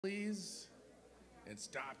Please, and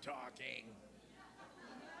stop talking.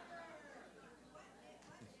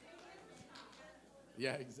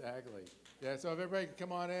 Yeah, exactly. Yeah, so if everybody could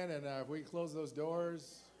come on in and if we can close those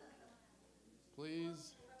doors,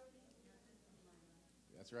 please.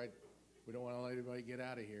 That's right. We don't want to let anybody get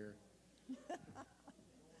out of here.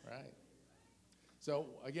 Right. So,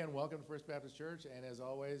 again, welcome to First Baptist Church. And as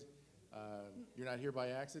always, you're not here by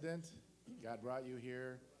accident. God brought you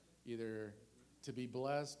here either to be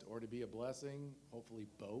blessed or to be a blessing, hopefully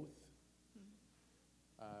both.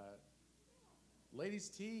 Ladies'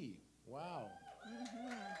 tea. Wow.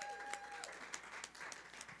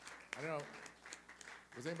 I don't know.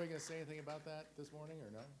 Was anybody going to say anything about that this morning or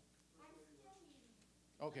no?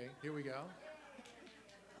 Okay, here we go.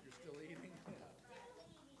 You're still eating?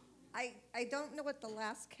 I don't know what the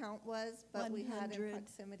last count was, but we had in 100.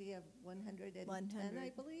 proximity of 110, 100. I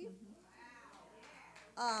believe.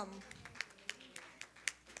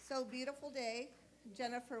 So beautiful day.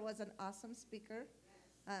 Jennifer was an awesome speaker.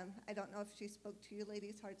 I don't know if she spoke to you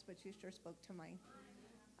ladies' hearts, but she sure spoke to mine.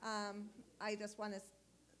 I just want to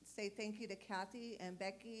say thank you to Kathy and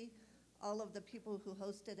Becky, all of the people who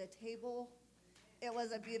hosted a table. It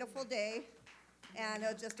was a beautiful day, and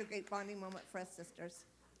it was just a great bonding moment for us sisters.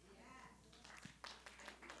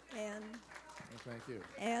 And Well, thank you.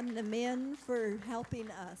 and the men for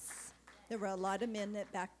helping us. There were a lot of men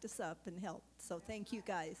that backed us up and helped. So thank you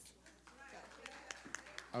guys.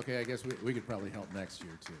 Okay, I guess we could probably help next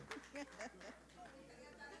year too.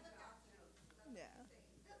 Yeah.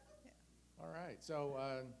 All right,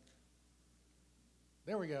 so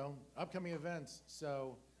there we go. Upcoming events.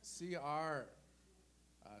 So CR,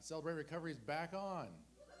 Celebrate Recovery is back on.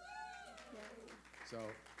 So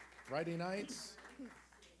Friday nights,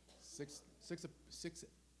 six.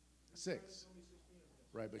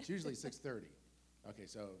 Right, but it's usually 6:30. Okay,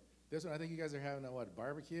 so this one, I think you guys are having a what,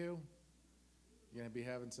 barbecue? You're gonna be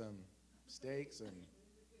having some steaks and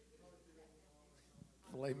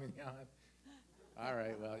filet mignon. All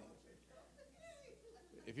right, well,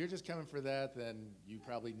 if you're just coming for that, then you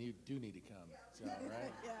probably do need to come. So,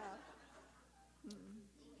 right? Yeah.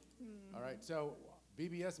 All right, so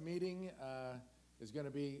BBS meeting is going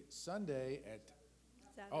to be Sunday at,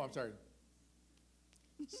 oh, I'm sorry,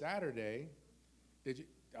 Saturday. Did you,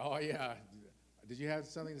 oh yeah, did you have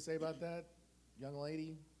something to say about that, young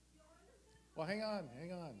lady? Well, hang on.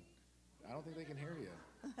 I don't think they can hear you.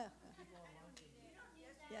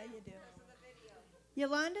 Yeah, you do.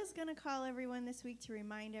 Yolanda's going to call everyone this week to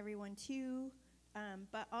remind everyone too.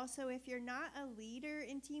 But also, if you're not a leader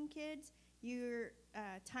in Team Kids, your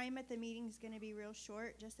time at the meeting is going to be real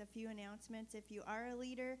short, just a few announcements. If you are a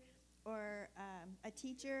leader or a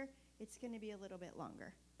teacher, it's going to be a little bit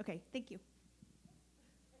longer. Okay, thank you.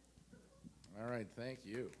 All right, thank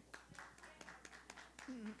you.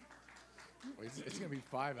 Well, it's going to be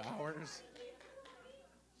 5 hours.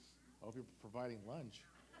 I hope you're providing lunch.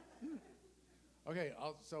 Okay,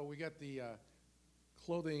 so we got the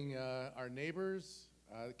clothing our neighbors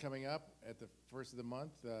coming up at the first of the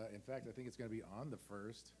month. In fact, I think it's going to be on the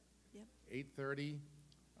 1st. Yep. 8:30.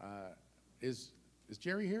 Is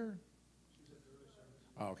Jerry here?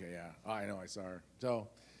 Oh, okay, yeah. Oh, I know, I saw her.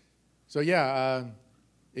 So yeah,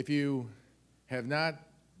 if you have not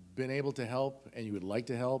been able to help and you would like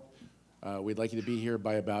to help, we'd like you to be here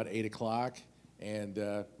by about 8 o'clock, and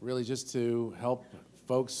really just to help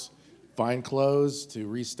folks find clothes, to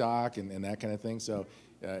restock, and that kind of thing. So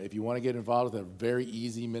if you want to get involved with a very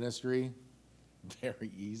easy ministry,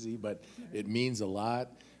 very easy, but it means a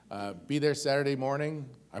lot, be there Saturday morning.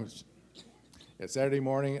 Saturday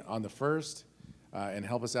morning on the 1st, and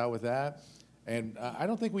help us out with that. And I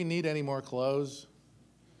don't think we need any more clothes.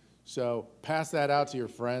 So pass that out to your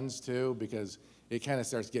friends too, because it kind of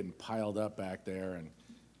starts getting piled up back there. And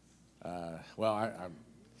well,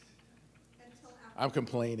 I'm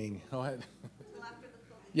complaining. Go ahead.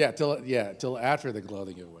 Till after the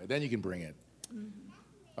clothing giveaway. Then you can bring it.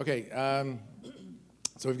 Okay.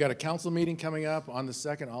 So we've got a council meeting coming up on the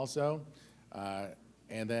 2nd also,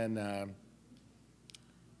 and then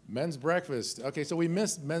men's breakfast. Okay, so we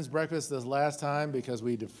missed men's breakfast this last time because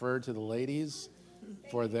we deferred to the ladies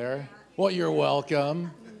for their. Well, you're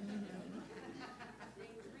welcome.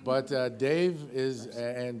 But Dave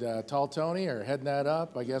and Tall Tony are heading that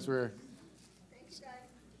up. I guess we're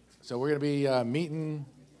going to be meeting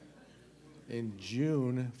in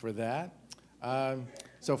June for that.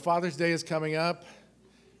 So Father's Day is coming up.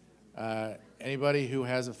 Anybody who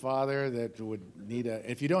has a father that would need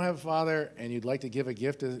if you don't have a father and you'd like to give a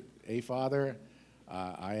gift to a father,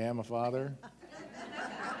 I am a father.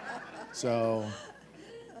 So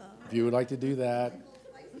if you would like to do that,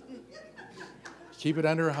 Keep it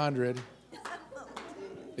under 100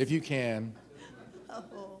 if you can. Oh,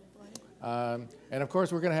 boy. And of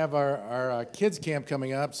course, we're going to have our kids camp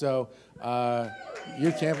coming up. So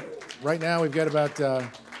youth camp. Right now, we've got right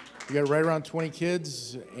around 20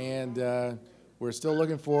 kids, and we're still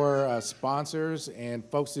looking for sponsors and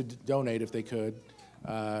folks to donate if they could.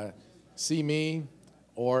 See me,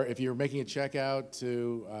 or if you're making a check out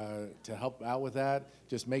to help out with that,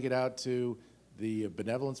 just make it out to the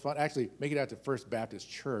Benevolence Fund. Actually, make it out to First Baptist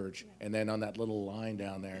Church, and then on that little line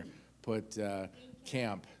down there, put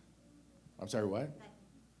camp. I'm sorry, what?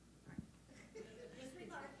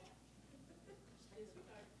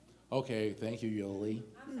 Okay, thank you, Yoli.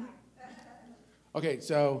 Okay,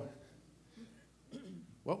 so,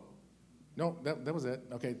 well, no, that was it.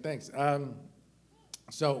 Okay, thanks.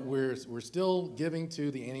 So we're still giving to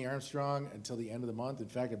the Annie Armstrong until the end of the month. In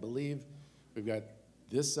fact, I believe we've got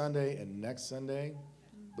this Sunday and next Sunday.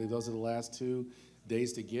 I believe those are the last 2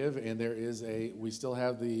 days to give, and we still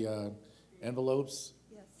have the envelopes.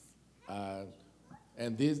 Yes.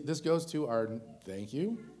 And this goes to our, thank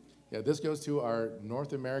you. Yeah, this goes to our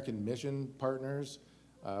North American mission partners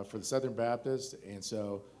for the Southern Baptist. And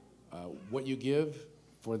so what you give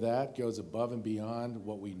for that goes above and beyond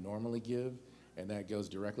what we normally give. And that goes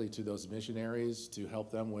directly to those missionaries to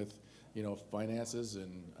help them with, finances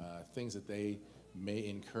and things that they may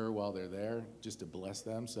incur while they're there, just to bless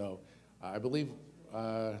them. So I believe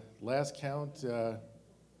last count,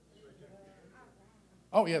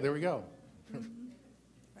 oh yeah, there we go.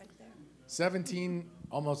 Right there. 17,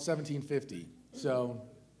 almost 1750. So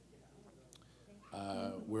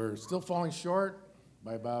we're still falling short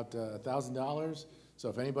by about $1,000. So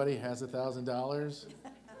if anybody has $1,000,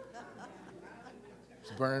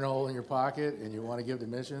 it's burning a hole in your pocket and you want to give to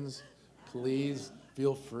missions, please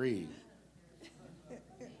feel free.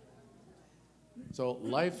 So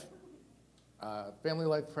Family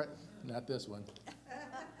Life, not this one.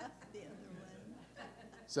 The other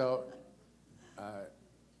one.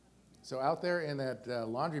 So out there in that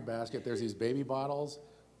laundry basket, there's these baby bottles.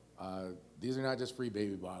 These are not just free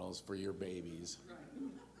baby bottles for your babies.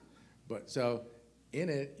 But so in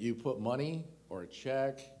it, you put money or a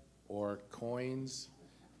check or coins,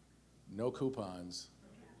 no coupons.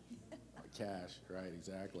 Cash, right,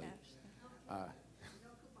 exactly.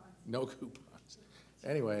 No coupons.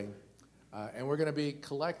 Anyway, and we're going to be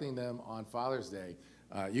collecting them on Father's Day.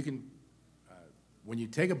 You can, when you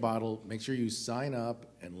take a bottle, make sure you sign up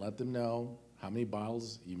and let them know how many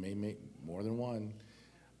bottles. You may make more than one.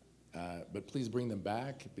 But please bring them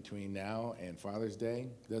back between now and Father's Day.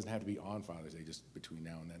 It doesn't have to be on Father's Day, just between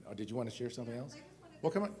now and then. Oh, did you want to share something else?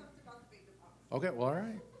 Well, come on. Okay, well, all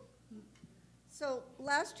right. So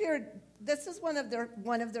last year, this is one of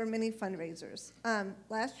their mini fundraisers.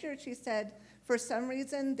 Last year, she said, for some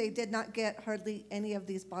reason, they did not get hardly any of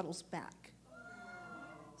these bottles back.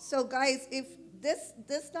 So guys, if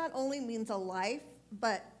this not only means a life,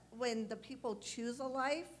 but when the people choose a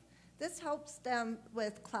life, this helps them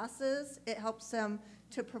with classes. It helps them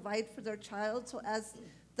to provide for their child. So as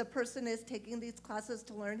the person is taking these classes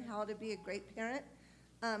to learn how to be a great parent,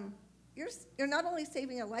 you're not only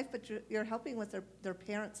saving a life, but you're helping with their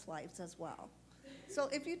parents' lives as well. So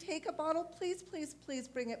if you take a bottle, please, please, please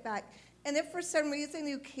bring it back. And if for some reason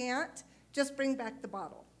you can't, just bring back the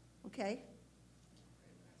bottle, okay?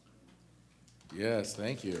 Yes,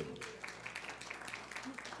 thank you.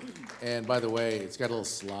 And by the way, it's got a little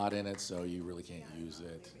slot in it, so you really can't use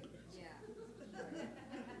it.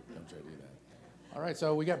 Don't try to do that. All right,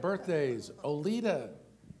 so we got birthdays. Olita.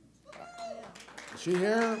 Is she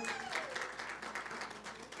here?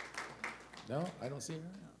 No, I don't see her.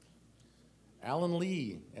 Alan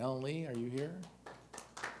Lee. Alan Lee, are you here?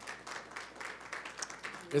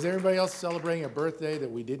 Is everybody else celebrating a birthday that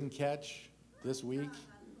we didn't catch this week?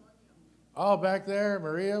 Oh, back there,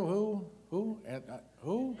 Maria, who? Who? And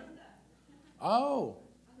who? Oh.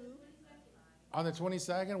 On the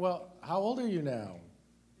 22nd? Well, how old are you now?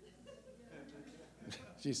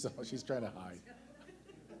 She's trying to hide.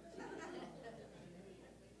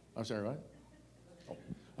 I'm sorry, what? Oh.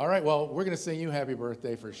 All right, well, we're going to sing you happy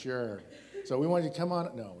birthday for sure. So we want you to come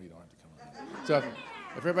on. No, we don't have to come on. So if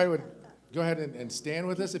everybody would go ahead and stand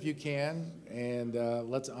with us if you can, and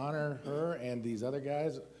let's honor her and these other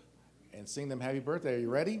guys and sing them happy birthday. Are you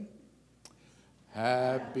ready?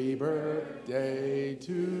 Happy birthday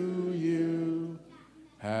to you.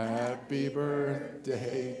 Happy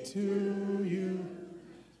birthday to you.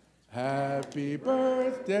 Happy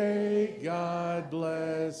birthday, God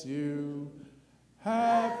bless you.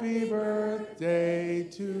 Happy birthday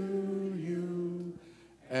to you,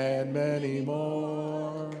 and many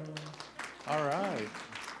more. All right.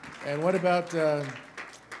 And what about, do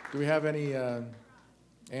we have any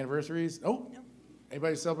anniversaries? Oh,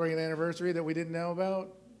 anybody celebrating an anniversary that we didn't know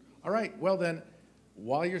about? All right, well then,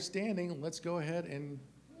 while you're standing, let's go ahead and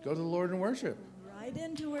go to the Lord in worship. Right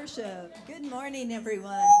into worship. Good morning,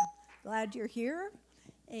 everyone. Glad you're here.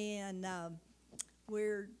 And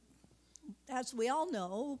we're, as we all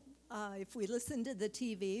know, if we listen to the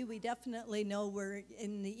TV, we definitely know we're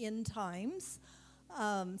in the end times,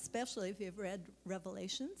 especially if you've read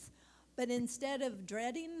Revelations. But instead of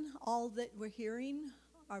dreading all that we're hearing,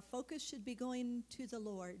 our focus should be going to the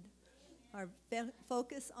Lord, our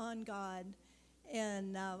focus on God.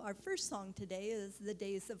 And our first song today is The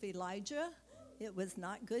Days of Elijah. It was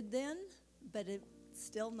not good then, but it's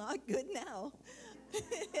still not good now.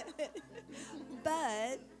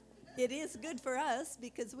 But it is good for us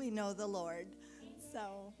because we know the Lord.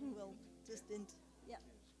 So we'll just, yeah.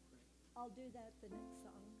 I'll do that the next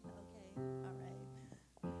song. Okay, all right.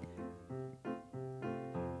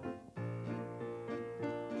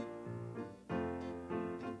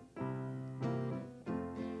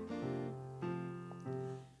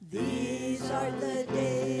 These are the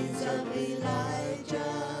days of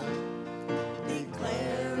Elijah,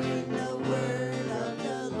 declaring the word of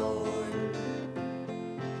the Lord.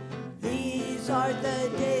 These are the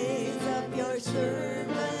days of your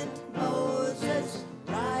servant Moses,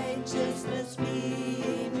 righteousness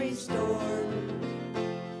being restored.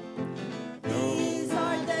 These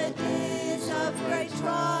are the days of great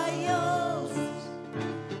trials,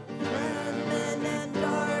 famine and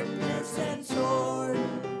darkness and sword.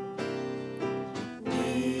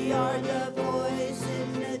 We are the voice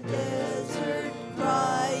in the desert,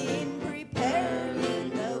 crying, preparing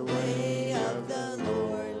the way of the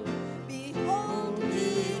Lord. Behold,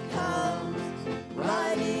 he comes,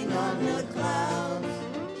 riding on the clouds,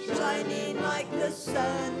 shining like the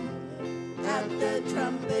sun at the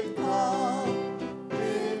trumpet call.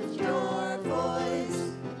 Lift your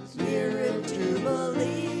voice, year of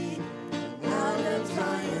Jubilee, out of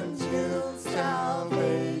Zion's hill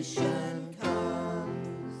salvation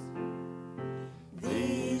comes.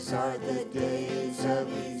 These are the days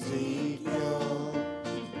of Ezekiel,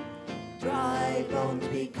 dry bones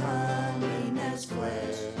becoming as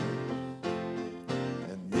flesh.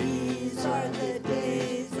 And these are the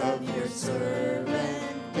days of your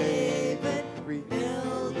servant David,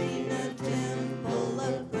 rebuilding a temple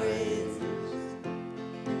of praise.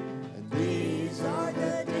 And these are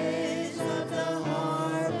the days of the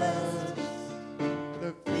harvest.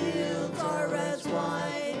 The fields are as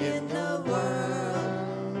white in the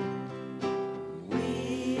world.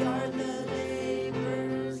 We are the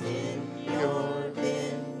laborers in your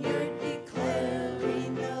vineyard,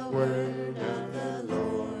 declaring the word of the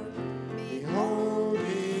Lord. Behold,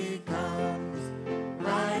 he comes,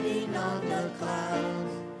 riding on the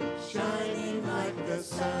clouds, shining like the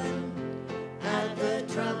sun at the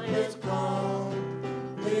trumpet's call.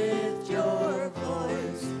 Lift your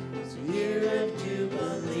voice, it's a year of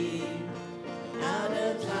Jubilee, out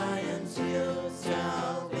of Zion's hill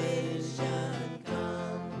salvation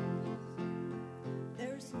comes.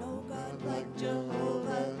 There's no God like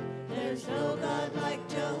Jehovah, there's no God like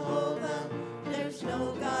Jehovah, there's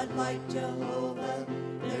no God like Jehovah,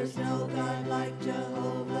 there's no God like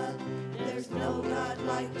Jehovah, there's no God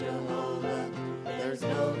like Jehovah, there's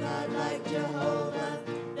no God like Jehovah,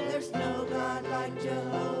 there's no God like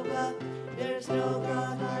Jehovah, there's no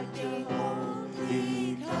God like Jehovah.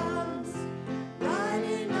 He comes,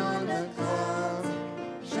 riding on the clouds,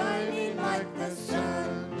 shining like the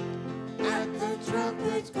sun at the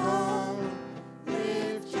trumpet's call.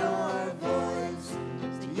 Lift your voice,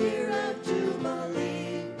 it's the year of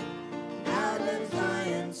Jubilee, out of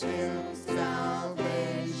Zion's hill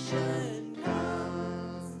salvation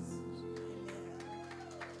comes.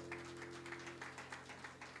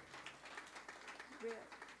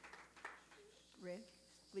 Rick,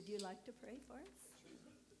 would you like to pray for us?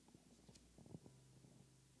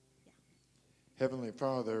 Heavenly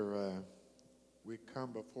Father, we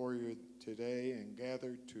come before you today and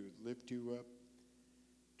gather to lift you up,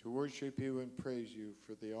 to worship you and praise you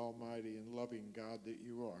for the almighty and loving God that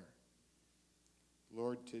you are.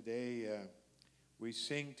 Lord, today we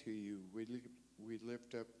sing to you. We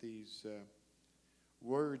lift up these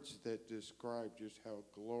words that describe just how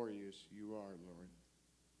glorious you are, Lord.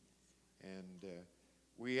 And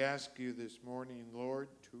we ask you this morning, Lord,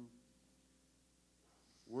 to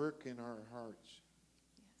work in our hearts.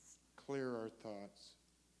 Yes. Clear our thoughts.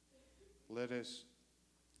 Let us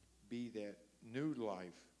be that new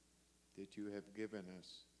life that you have given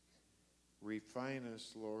us. Refine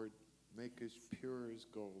us, Lord. Make us pure as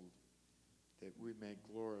gold, that we may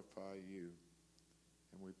glorify you.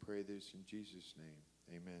 And we pray this in Jesus' name.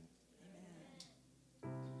 Amen.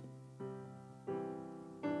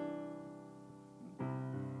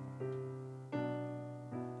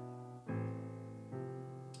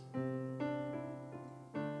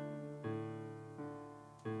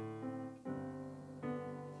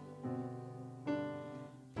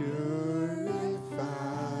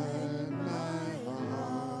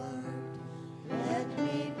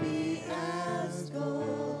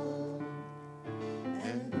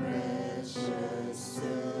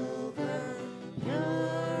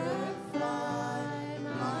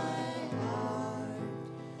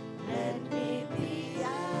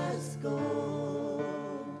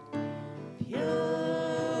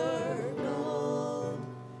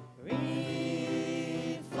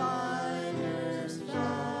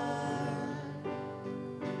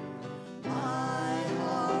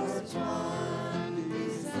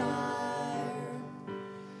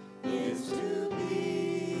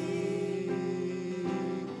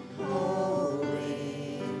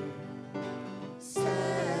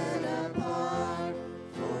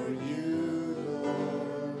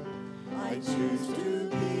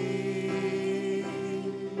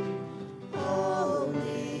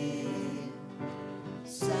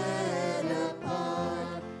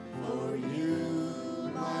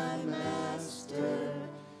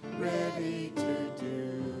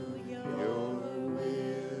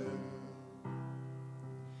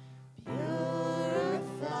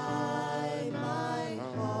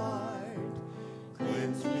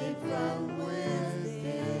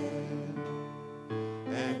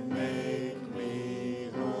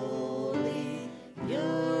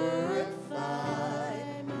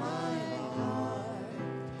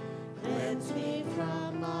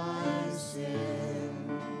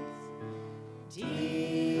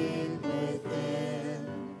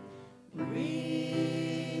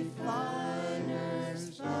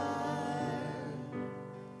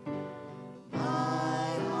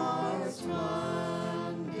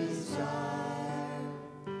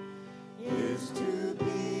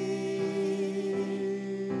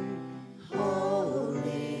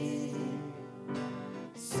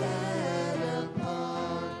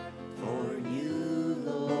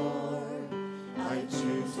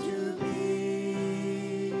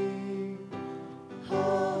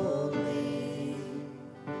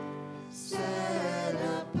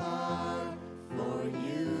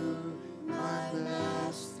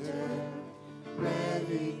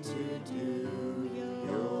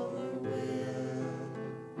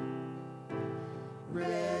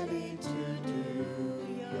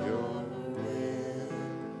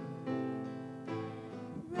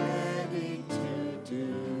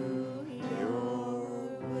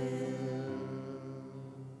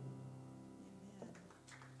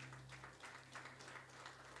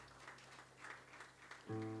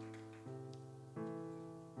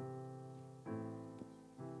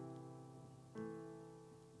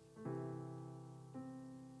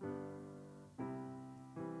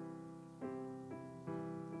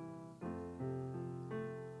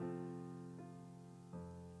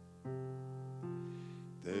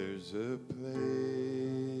 There's a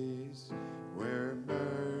place where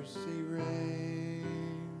mercy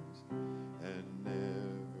reigns and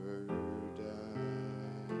never dies.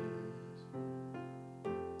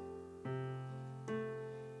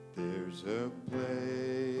 There's a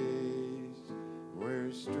place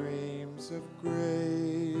where streams of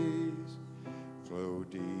grace flow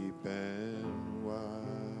deep and wide,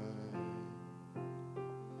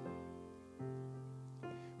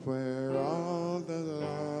 where all the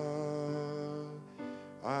love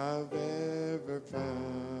I've ever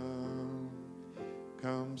found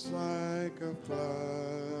comes like a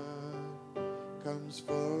flood, comes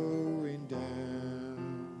flowing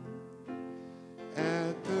down.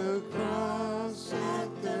 At the cross,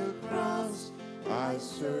 I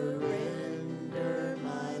surrender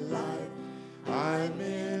my life. I'm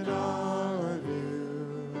in awe of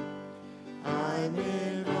you. I'm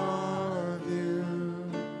in awe of you.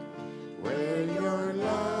 Where your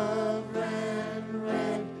love ran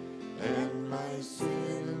red and my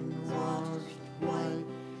sin washed white.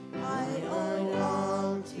 I owe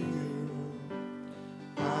all to you.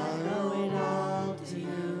 I owe it all to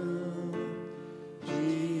you,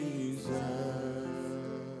 Jesus.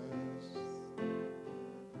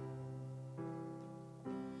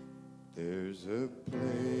 There's a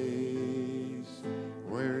place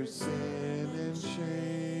where sin and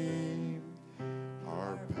shame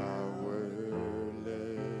are powerless,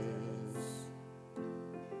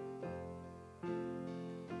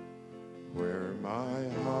 where my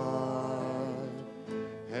heart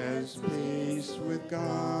has peace with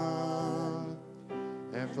God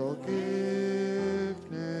forgiveness,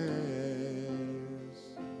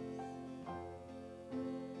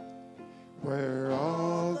 where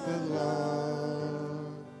all the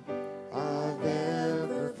love I've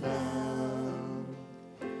ever found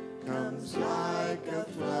comes like a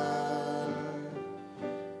flood,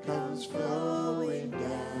 comes flowing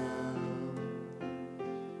down.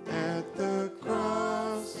 At the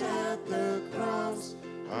cross,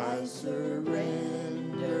 I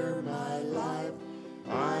surrender my life.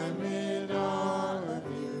 I'm in awe of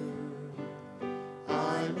you.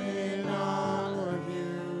 I'm in awe of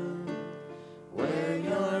you. Where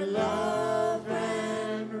your love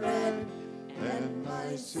ran red and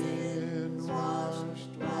my sins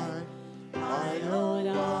washed white. I owe it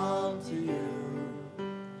all to you.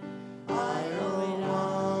 I owe it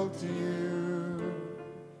all to you.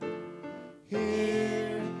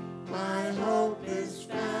 Here my hope is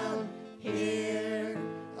found. Here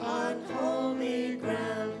on holy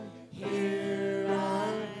ground. Here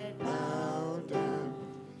I bow down.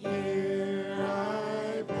 Here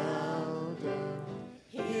I bow down.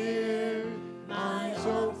 Here my eyes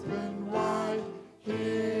open wide.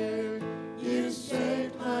 Here you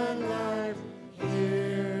saved my life.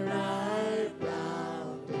 Here I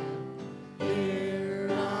bow down. Here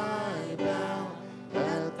I bow.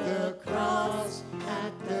 At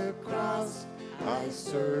the cross, I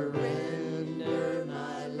surrender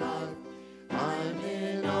my life. I'm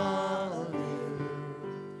in awe of you.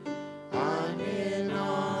 I'm in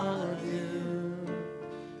awe of you.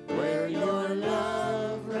 Where your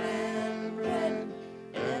love ran red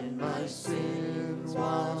and my sins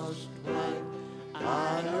washed white.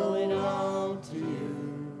 I owe it all to you.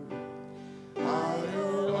 I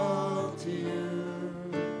owe all to you.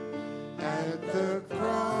 At the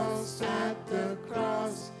cross,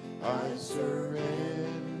 I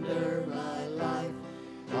surrender my life.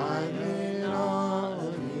 I'm in awe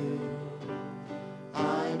of you.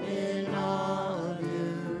 I'm in awe of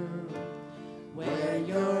you. Where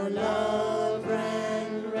your love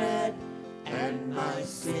ran red and my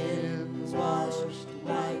sins washed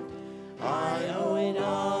white. I owe it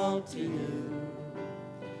all to you.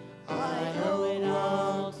 I owe it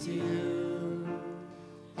all to you.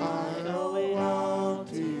 I owe it all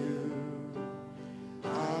to you. I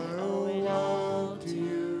owe it all to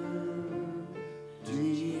you,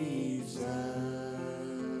 Jesus.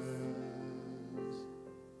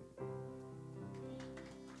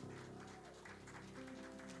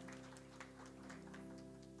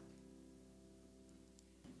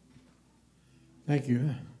 Thank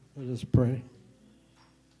you. Let us pray.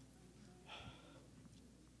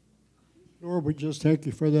 Lord, we just thank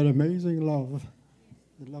you for that amazing love.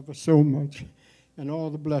 You love us so much and all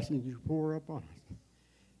the blessings you pour upon us.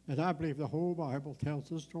 And I believe the whole Bible tells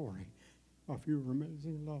the story of your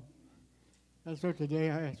amazing love. And so today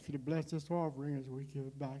I ask you to bless this offering as we give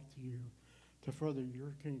it back to you to further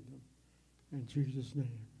your kingdom. In Jesus'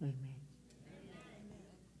 name, amen.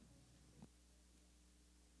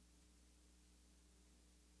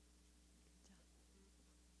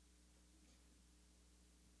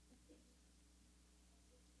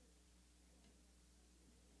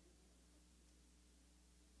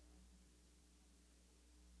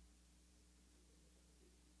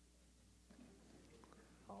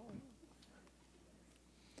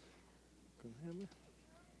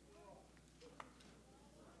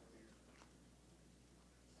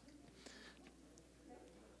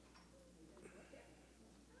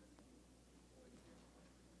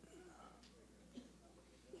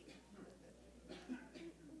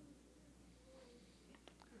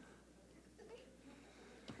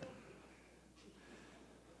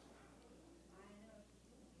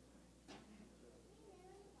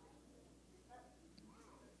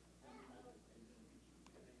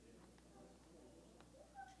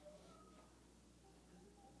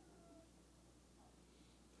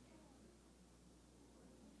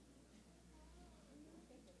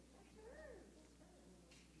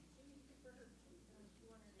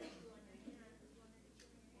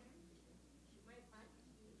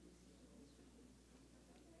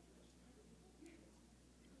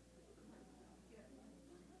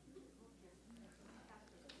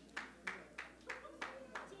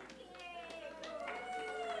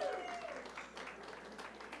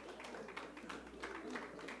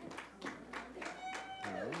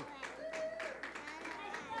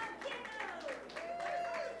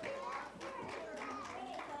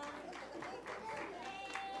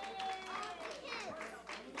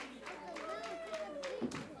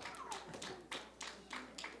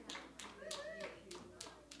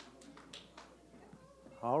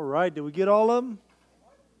 All right, did we get all of them?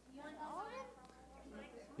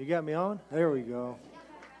 You got me on? There we go.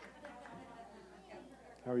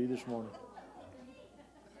 How are you this morning?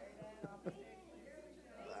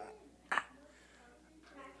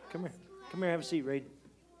 Come here. Come here, have a seat, Raid.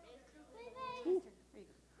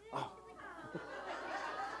 Oh.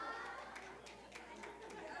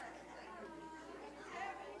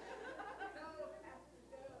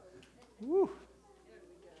 Woo.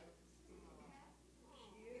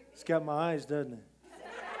 It's got my eyes, doesn't it?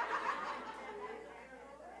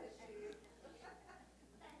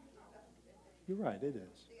 You're right, it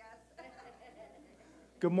is.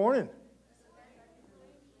 Good morning.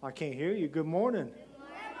 I can't hear you. Good morning.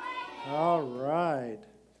 All right.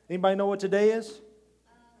 Anybody know what today is?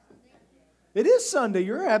 It is Sunday.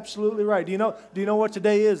 You're absolutely right. Do you know what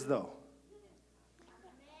today is, though?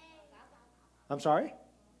 I'm sorry?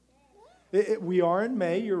 We are in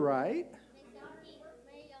May. You're right.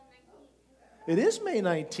 It is May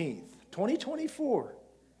 19th, 2024.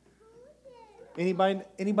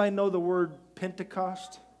 Anybody know the word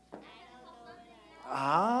Pentecost?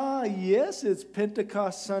 Ah, yes, it's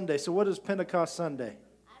Pentecost Sunday. So what is Pentecost Sunday?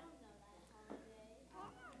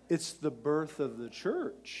 It's the birth of the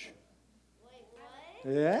church.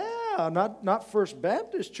 Yeah, not First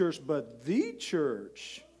Baptist Church, but the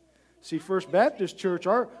church. See, First Baptist Church,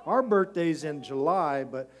 our birthday's in July,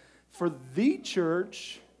 but for the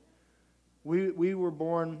church, we were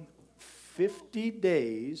born 50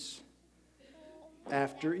 days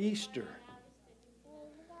after Easter.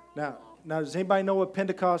 Now, does anybody know what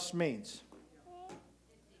Pentecost means?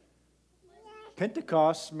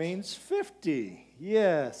 Pentecost means 50.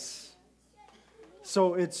 Yes.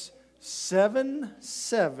 So it's 7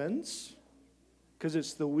 sevens, because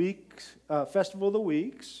it's the week, Festival of the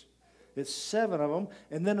Weeks. It's 7 of them,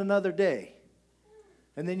 and then another day.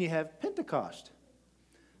 And then you have Pentecost.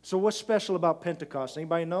 So what's special about Pentecost?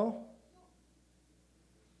 Anybody know?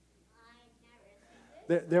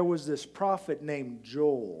 There was this prophet named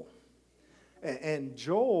Joel. And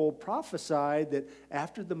Joel prophesied that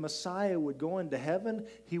after the Messiah would go into heaven,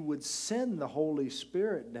 he would send the Holy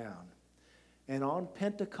Spirit down. And on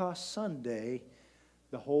Pentecost Sunday,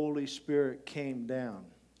 the Holy Spirit came down.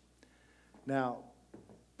 Now,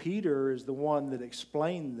 Peter is the one that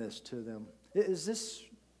explained this to them. Is this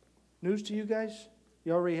news to you guys?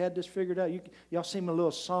 You already had this figured out? Y'all seem a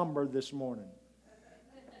little somber this morning.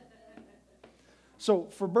 So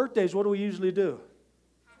for birthdays, what do we usually do?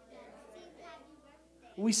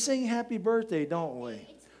 We sing happy birthday, don't we?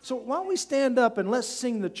 So why don't we stand up and let's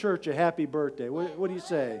sing the church a happy birthday? What do you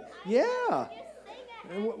say? Yeah.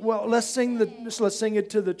 Well, let's sing it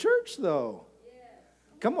to the church, though.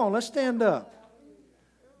 Come on, let's stand up.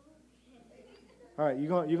 All right, you're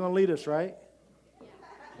going to lead us, right?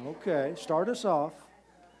 Okay, start us off.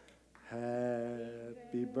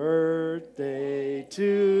 Happy birthday to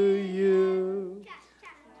you.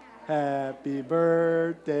 Happy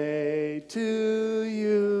birthday to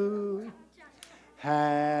you.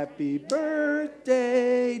 Happy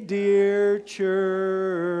birthday, dear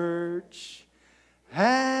church.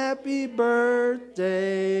 Happy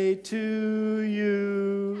birthday to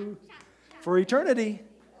you. For eternity.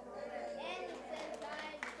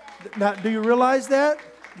 Now, do you realize that?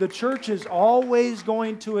 The church is always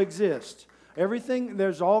going to exist.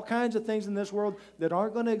 There's all kinds of things in this world that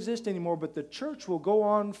aren't going to exist anymore, but the church will go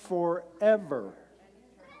on forever.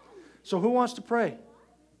 So who wants to pray?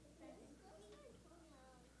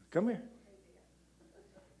 Come here.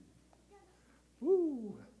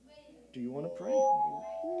 Woo. Do you want to pray?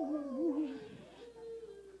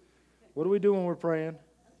 What do we do when we're praying?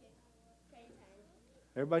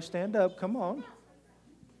 Everybody stand up. Come on.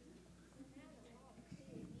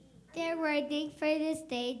 Dear Lord, thank for this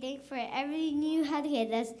day. Thank for everything you had hit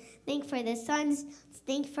us. Thank for the suns.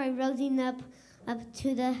 Thank for rising up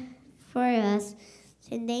for us.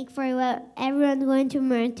 And thank for what everyone's going to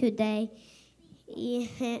learn today.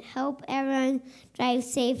 Help everyone drive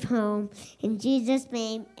safe home. In Jesus'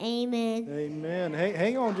 name, amen. Amen. Hey,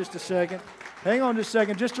 hang on just a second.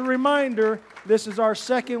 Just a reminder, this is our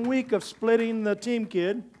second week of splitting the team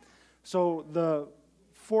kid. So the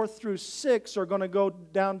 4th through 6th are going to go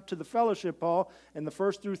down to the fellowship hall, and the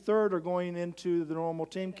 1st through 3rd are going into the normal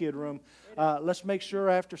team kid room. Let's make sure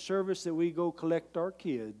after service that we go collect our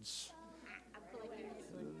kids.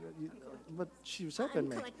 But she was helping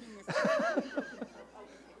me.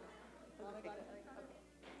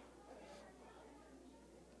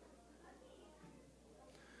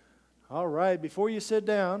 All right, before you sit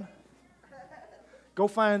down, go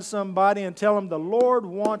find somebody and tell them the Lord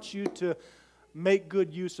wants you to make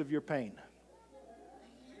good use of your pain.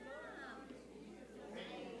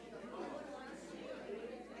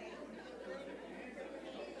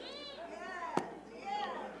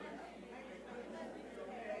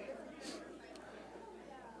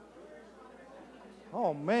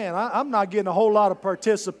 Oh, man, I'm not getting a whole lot of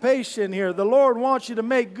participation here. The Lord wants you to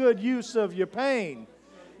make good use of your pain.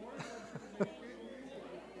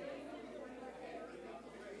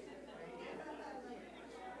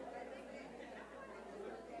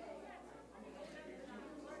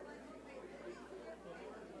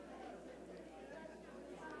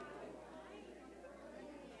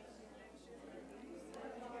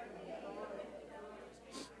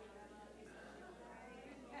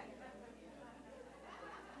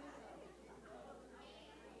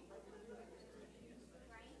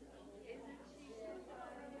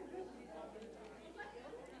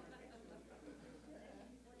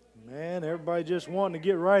 Man, everybody just wanting to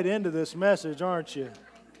get right into this message, aren't you?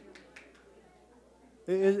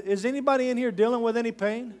 Is anybody in here dealing with any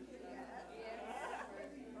pain?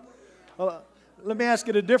 Let me ask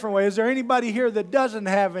it a different way. Is there anybody here that doesn't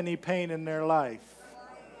have any pain in their life?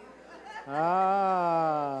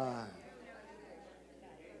 Ah.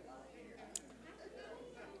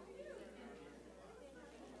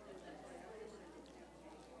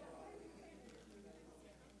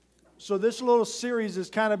 So this little series has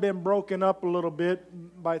kind of been broken up a little bit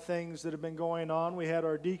by things that have been going on. We had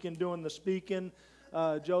our deacon doing the speaking.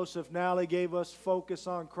 Joseph Nally gave us Focus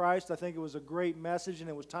on Christ. I think it was a great message, and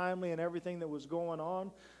it was timely in everything that was going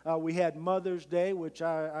on. We had Mother's Day, which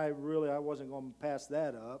I wasn't going to pass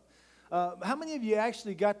that up. How many of you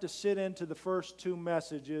actually got to sit into the first two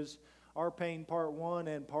messages, Our Pain Part 1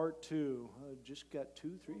 and Part 2? Just got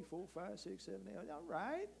 2, 3, 4, 5, 6, 7, 8. All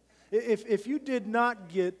right. If you did not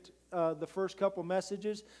get the first couple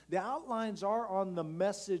messages, the outlines are on the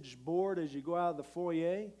message board as you go out of the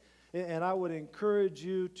foyer. And I would encourage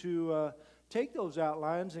you to take those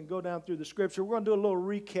outlines and go down through the scripture. We're going to do a little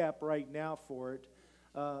recap right now for it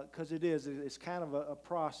because it's kind of a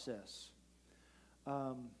process.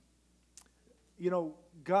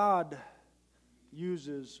 God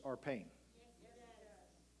uses our pain.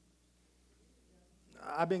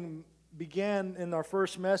 I began in our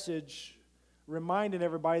first message reminding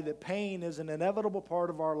everybody that pain is an inevitable part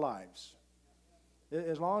of our lives.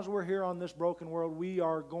 As long as we're here on this broken world, we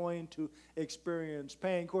are going to experience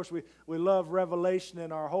pain. Of course, we love Revelation,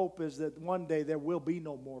 and our hope is that one day there will be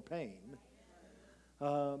no more pain.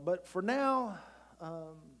 But for now,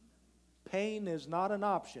 pain is not an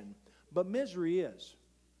option, but misery is.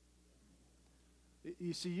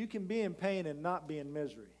 You see, you can be in pain and not be in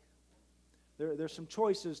misery. There's some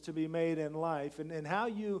choices to be made in life, and how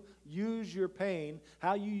you use your pain,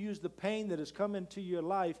 how you use the pain that has come into your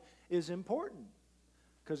life is important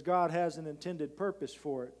because God has an intended purpose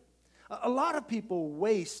for it. A lot of people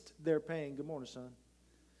waste their pain. Good morning, son.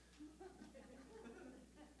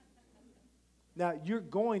 Now, you're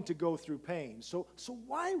going to go through pain, so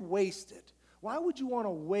why waste it? Why would you want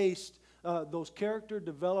to waste those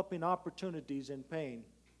character-developing opportunities in pain?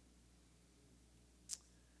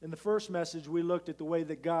 In the first message, we looked at the way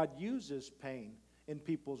that God uses pain in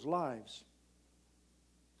people's lives.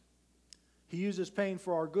 He uses pain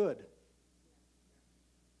for our good.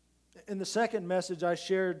 In the second message, I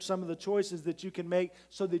shared some of the choices that you can make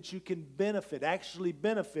so that you can benefit,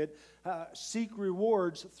 seek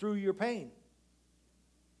rewards through your pain.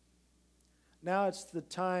 Now it's the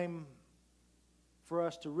time for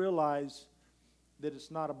us to realize that it's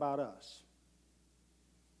not about us.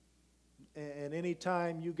 And any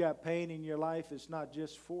time you got pain in your life, it's not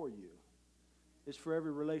just for you. It's for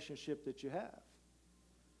every relationship that you have.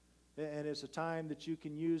 And it's a time that you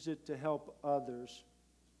can use it to help others.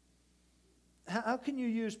 How can you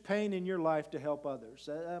use pain in your life to help others?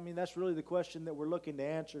 I mean, that's really the question that we're looking to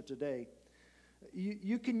answer today.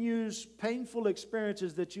 You can use painful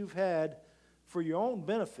experiences that you've had for your own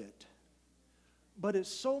benefit. But it's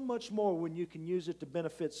so much more when you can use it to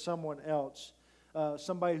benefit someone else.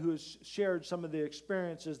 Somebody who has shared some of the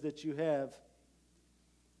experiences that you have.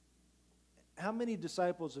 How many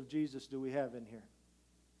disciples of Jesus do we have in here?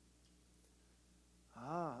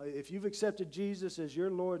 If you've accepted Jesus as your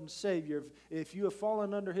Lord and Savior, if you have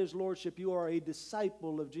fallen under His Lordship, you are a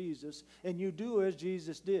disciple of Jesus, and you do as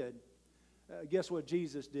Jesus did. Guess what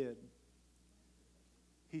Jesus did?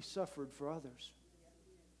 He suffered for others.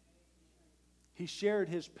 He shared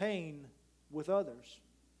His pain with others.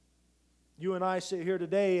 You and I sit here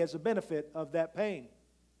today as a benefit of that pain.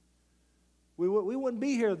 We wouldn't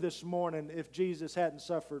be here this morning if Jesus hadn't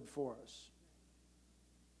suffered for us.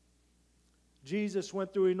 Jesus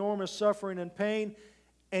went through enormous suffering and pain,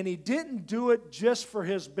 and He didn't do it just for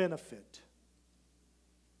His benefit.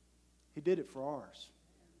 He did it for ours.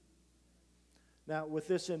 Now, with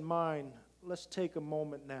this in mind, let's take a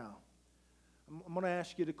moment now. I'm going to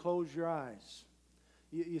ask you to close your eyes.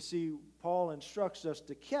 You see, Paul instructs us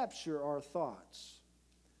to capture our thoughts.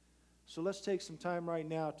 So let's take some time right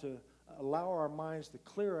now to allow our minds to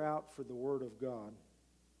clear out for the Word of God.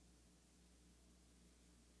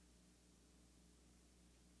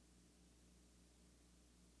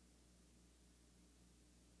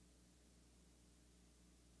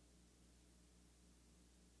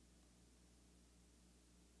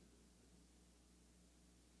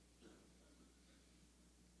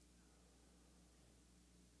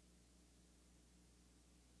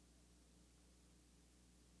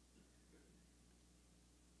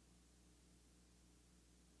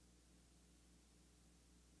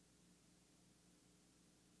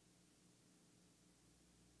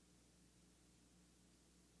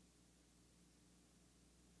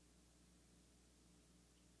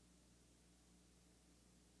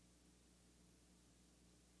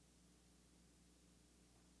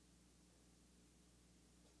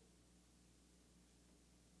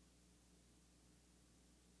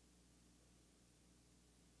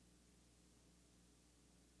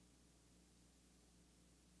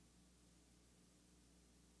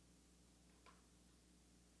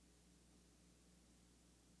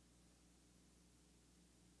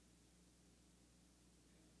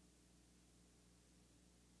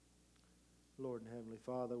 Lord and Heavenly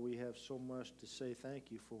Father, we have so much to say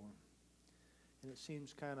thank you for. And it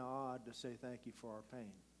seems kind of odd to say thank you for our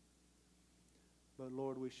pain. But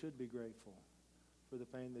Lord, we should be grateful for the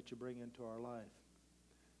pain that you bring into our life.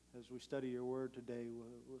 As we study your word today,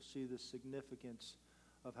 we'll see the significance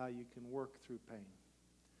of how you can work through pain,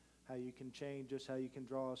 how you can change us, how you can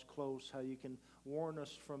draw us close, how you can warn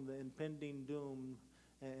us from the impending doom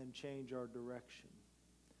and change our direction.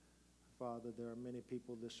 Father, there are many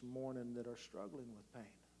people this morning that are struggling with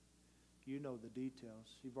pain. You know the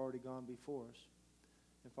details. You've already gone before us.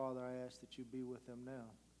 And Father, I ask that you be with them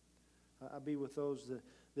now. I be with those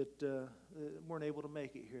that weren't able to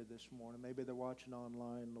make it here this morning. Maybe they're watching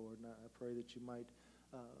online, Lord, and I pray that you might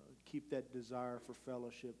keep that desire for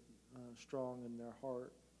fellowship strong in their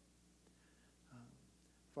heart.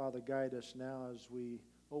 Father, guide us now as we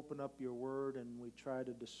open up your word and we try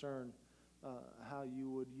to discern how you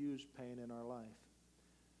would use pain in our life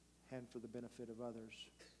and for the benefit of others.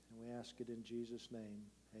 And we ask it in Jesus' name.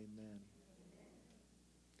 Amen.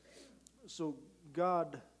 So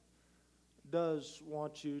God does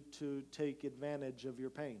want you to take advantage of your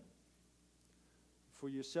pain for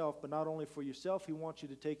yourself, but not only for yourself, he wants you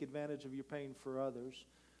to take advantage of your pain for others.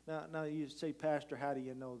 Now you say, Pastor, how do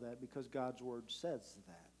you know that? Because God's word says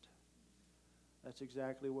that. That's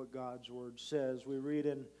exactly what God's word says. We read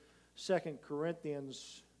in 2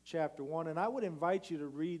 Corinthians chapter 1, and I would invite you to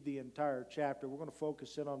read the entire chapter. We're going to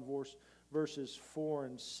focus in on verses 4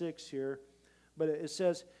 and 6 here. But it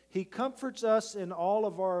says, he comforts us in all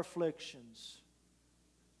of our afflictions.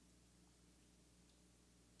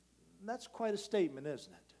 And that's quite a statement,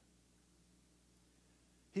 isn't it?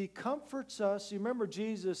 He comforts us. You remember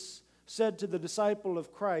Jesus said to the disciple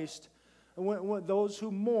of Christ, when those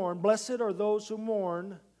who mourn, blessed are those who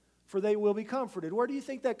mourn, for they will be comforted. Where do you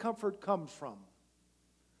think that comfort comes from?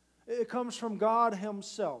 It comes from God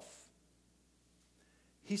himself.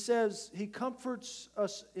 He says he comforts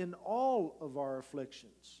us in all of our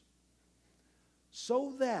afflictions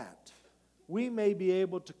so that we may be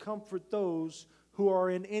able to comfort those who are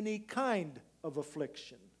in any kind of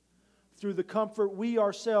affliction through the comfort we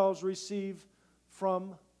ourselves receive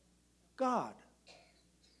from God.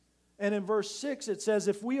 And in verse 6 it says,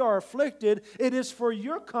 if we are afflicted, it is for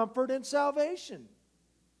your comfort and salvation.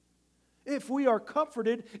 If we are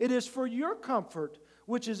comforted, it is for your comfort,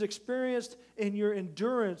 which is experienced in your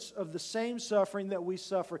endurance of the same suffering that we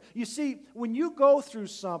suffer. You see, when you go through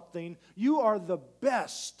something, you are the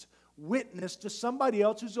best witness to somebody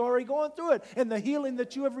else who's already going through it and the healing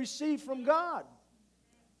that you have received from God.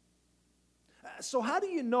 So how do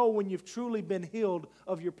you know when you've truly been healed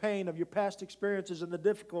of your pain, of your past experiences and the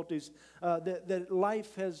difficulties that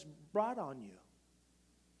life has brought on you?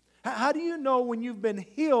 How do you know when you've been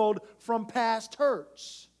healed from past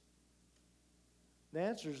hurts? The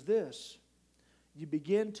answer is this. You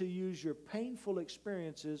begin to use your painful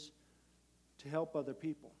experiences to help other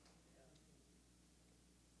people.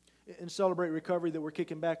 In Celebrate Recovery that we're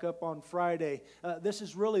kicking back up on Friday, this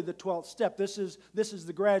is really the 12th step. This is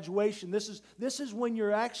the graduation. This is when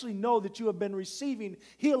you actually know that you have been receiving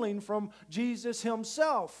healing from Jesus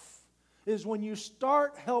himself. Is when you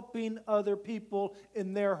start helping other people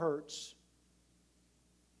in their hurts.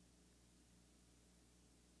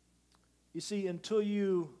 You see, until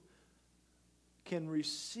you can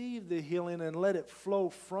receive the healing and let it flow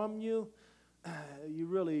from you,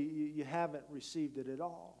 you haven't received it at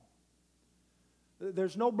all.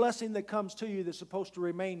 There's no blessing that comes to you that's supposed to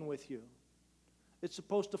remain with you. It's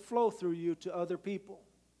supposed to flow through you to other people.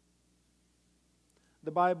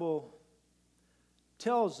 The Bible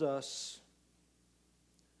tells us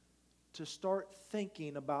to start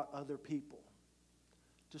thinking about other people,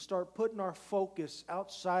 to start putting our focus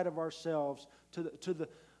outside of ourselves to the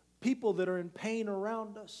people that are in pain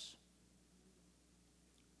around us.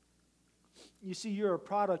 You see, you're a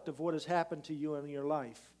product of what has happened to you in your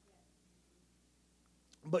life.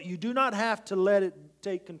 But you do not have to let it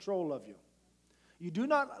take control of you. You do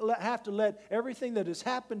not have to let everything that has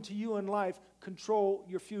happened to you in life control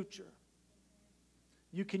your future.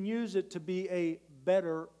 You can use it to be a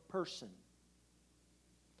better person.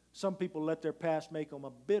 Some people let their past make them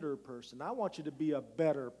a bitter person. I want you to be a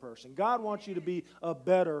better person. God wants you to be a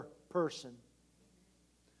better person.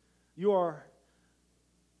 You are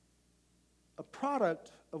a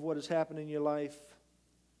product of what has happened in your life,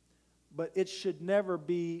 but it should never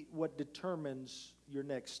be what determines your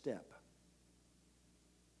next step.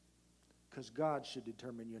 Because God should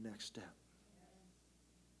determine your next step.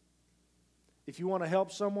 If you want to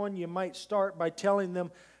help someone, you might start by telling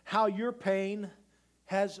them how your pain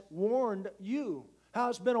has warned you, how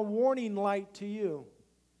it's been a warning light to you.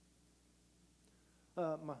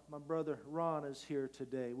 My brother Ron is here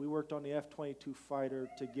today. We worked on the F-22 fighter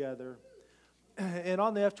together. And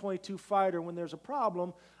on the F-22 fighter, when there's a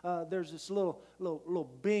problem, there's this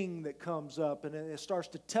little bing that comes up, and it starts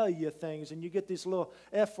to tell you things, and you get this little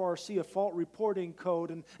FRC, a fault reporting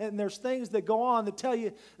code, and there's things that go on that tell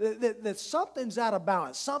you that something's out of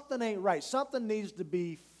balance, something ain't right, something needs to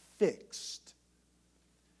be fixed.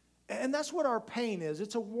 And that's what our pain is.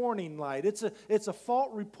 It's a warning light. It's a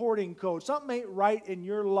fault reporting code. Something ain't right in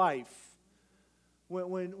your life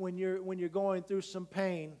when you're going through some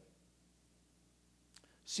pain.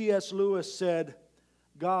 C.S. Lewis said,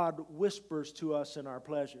 God whispers to us in our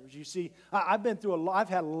pleasures. You see, I've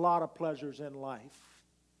had a lot of pleasures in life,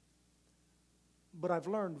 but I've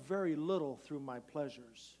learned very little through my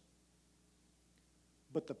pleasures.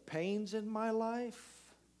 But the pains in my life,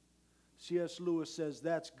 C.S. Lewis says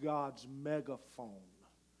that's God's megaphone.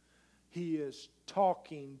 He is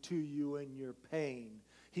talking to you in your pain.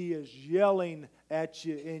 He is yelling at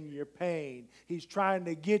you in your pain. He's trying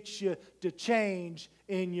to get you to change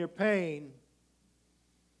in your pain.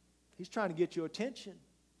 He's trying to get your attention.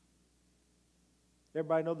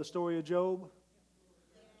 Everybody know the story of Job?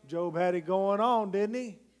 Job had it going on, didn't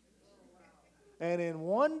he? And in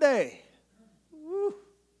one day, whew,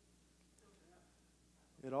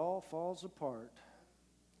 it all falls apart.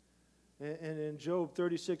 And in Job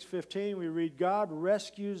 36:15, we read, God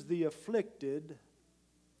rescues the afflicted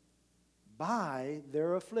by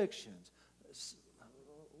their afflictions.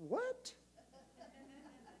 What?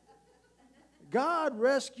 God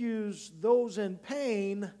rescues those in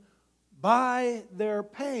pain by their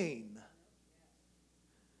pain.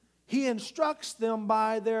 He instructs them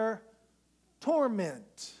by their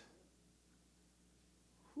torment.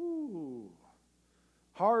 Whew.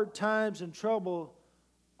 Hard times and trouble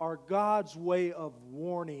are God's way of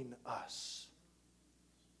warning us.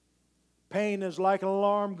 Pain is like an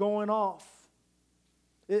alarm going off.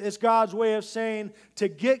 It's God's way of saying to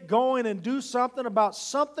get going and do something about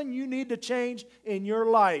something you need to change in your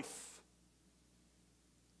life.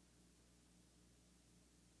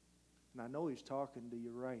 And I know He's talking to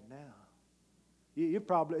you right now.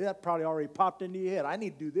 That probably already popped into your head. I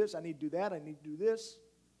need to do this, I need to do that, I need to do this.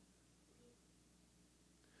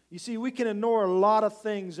 You see, we can ignore a lot of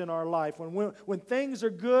things in our life. When things are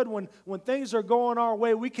good, when things are going our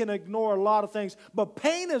way, we can ignore a lot of things. But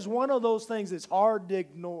pain is one of those things that's hard to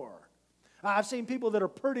ignore. I've seen people that are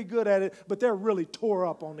pretty good at it, but they're really tore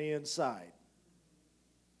up on the inside.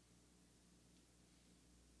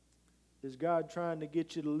 Is God trying to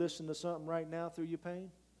get you to listen to something right now through your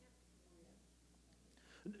pain?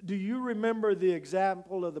 Do you remember the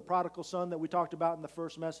example of the prodigal son that we talked about in the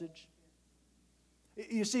first message?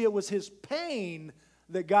 You see, it was his pain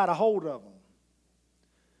that got a hold of him.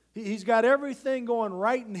 He's got everything going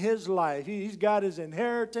right in his life. He's got his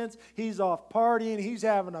inheritance. He's off partying. He's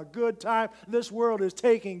having a good time. This world is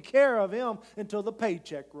taking care of him until the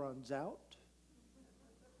paycheck runs out.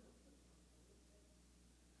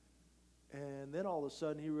 And then all of a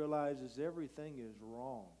sudden he realizes everything is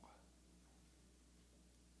wrong.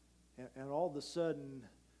 And all of a sudden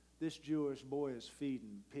this Jewish boy is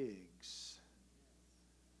feeding pigs,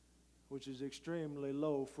 which is extremely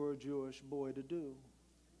low for a Jewish boy to do.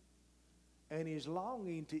 And he's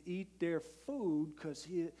longing to eat their food because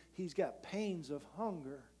he's got pains of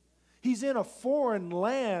hunger. He's in a foreign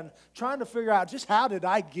land trying to figure out just how did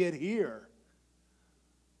I get here?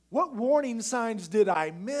 What warning signs did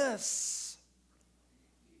I miss?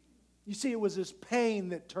 You see, it was his pain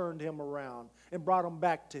that turned him around and brought him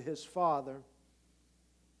back to his father.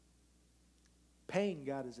 Pain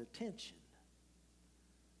got his attention.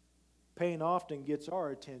 Pain often gets our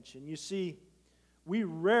attention. You see, we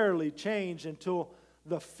rarely change until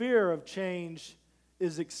the fear of change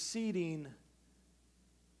is exceeding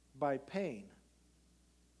by pain.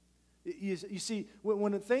 You see,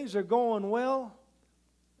 when things are going well,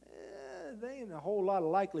 there ain't a whole lot of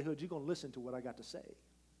likelihood you're going to listen to what I got to say.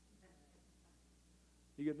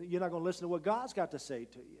 You're not going to listen to what God's got to say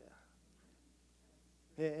to you.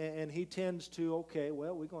 And he tends to, okay,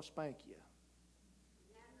 well, we're going to spank you.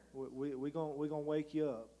 We're going to wake you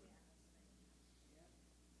up.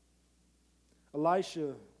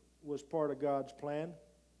 Elisha was part of God's plan.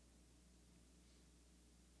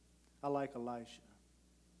 I like Elisha.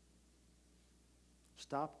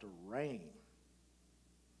 Stopped the rain.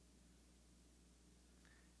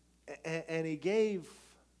 And he gave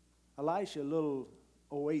Elisha a little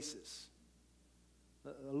oasis,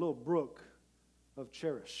 a little brook of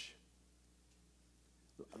Cherish.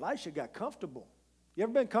 Elisha got comfortable. You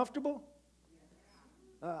ever been comfortable?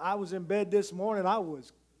 I was in bed this morning. I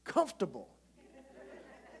was comfortable.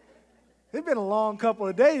 It's been a long couple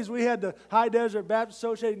of days. We had the High Desert Baptist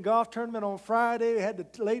Association golf tournament on Friday. We had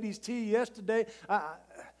the ladies' tea yesterday.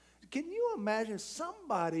 Can you imagine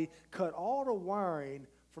somebody cut all the wiring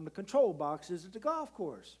from the control boxes at the golf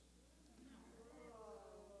course?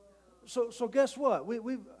 So guess what?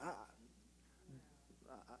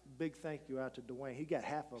 Big thank you out to Dwayne. He got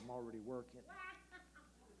half of them already working.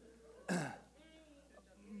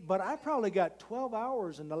 But I probably got 12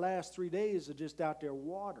 hours in the last 3 days of just out there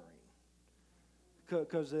watering.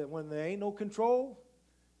 Because when there ain't no control,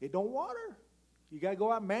 it don't water. You got to go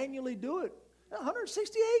out and manually do it.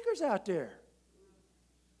 160 acres out there.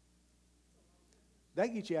 That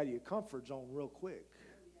gets you out of your comfort zone real quick.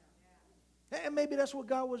 And maybe that's what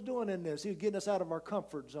God was doing in this. He was getting us out of our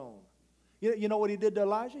comfort zone. You know what he did to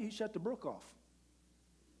Elijah? He shut the brook off.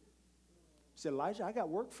 He said, Elijah, I got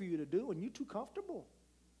work for you to do, and you're too comfortable.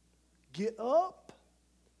 Get up.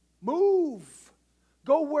 Move.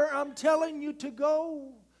 Go where I'm telling you to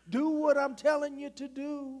go. Do what I'm telling you to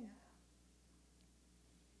do.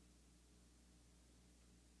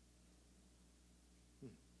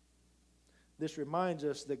 This reminds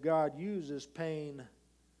us that God uses pain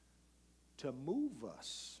to move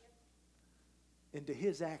us into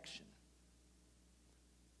his action.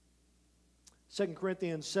 2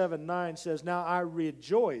 Corinthians 7:9 says, now I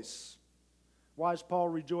rejoice. Why is Paul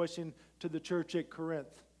rejoicing to the church at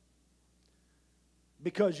Corinth?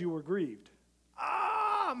 Because you were grieved.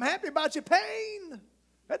 I'm happy about your pain.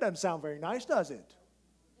 That doesn't sound very nice, does it?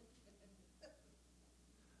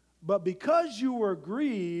 But because you were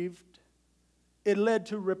grieved, it led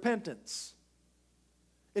to repentance.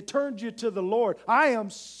 It turned you to the Lord. I am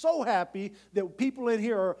so happy that people in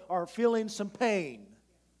here are feeling some pain.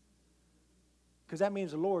 Because that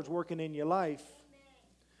means the Lord's working in your life.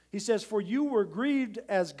 He says, for you were grieved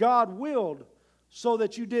as God willed, so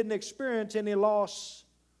that you didn't experience any loss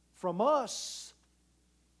from us.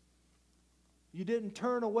 You didn't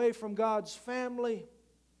turn away from God's family.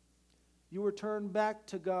 You were turned back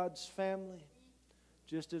to God's family,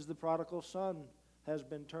 just as the prodigal son has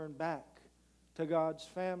been turned back to God's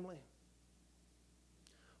family.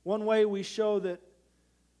 One way we show that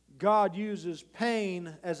God uses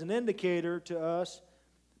pain as an indicator to us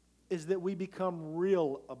is that we become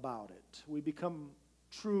real about it. We become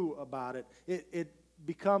true about it. It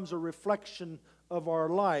becomes a reflection of our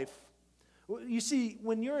life. You see,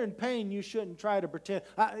 when you're in pain, you shouldn't try to pretend.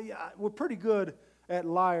 We're pretty good at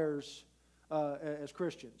liars as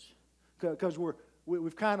Christians, because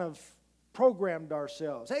we've kind of programmed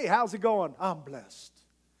ourselves. Hey, how's it going? I'm blessed.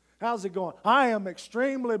 How's it going? I am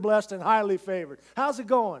extremely blessed and highly favored. How's it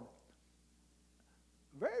going?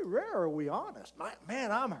 Very rare are we honest.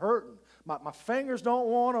 Man, I'm hurting. My fingers don't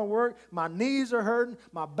want to work. My knees are hurting.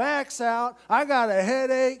 My back's out. I got a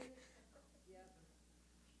headache.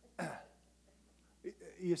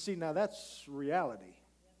 You see, now that's reality.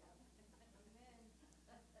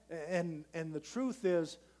 And the truth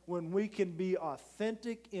is, when we can be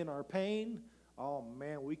authentic in our pain, oh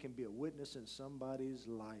man, we can be a witness in somebody's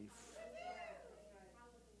life.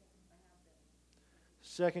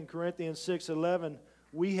 2 Corinthians 6:11,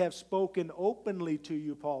 we have spoken openly to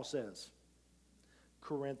you, Paul says.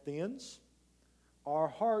 Corinthians, our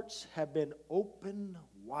hearts have been open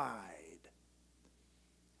wide.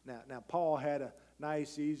 Now Paul had a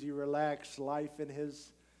nice, easy, relaxed life in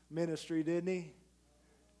his ministry, didn't he?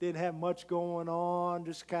 Didn't have much going on,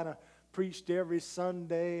 just kind of preached every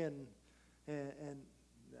Sunday, and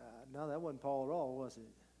no, that wasn't Paul at all, was it?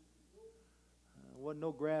 wasn't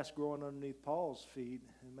no grass growing underneath Paul's feet.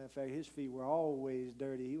 As a matter of fact, his feet were always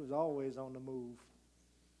dirty. He was always on the move.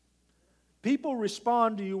 People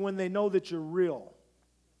respond to you when they know that you're real.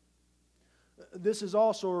 This is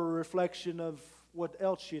also a reflection of what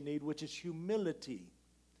else you need, which is humility.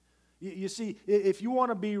 You see, if you want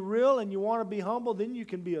to be real and you want to be humble, then you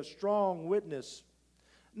can be a strong witness.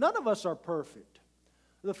 None of us are perfect.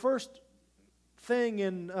 The first thing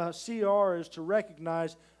in CR is to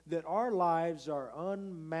recognize that our lives are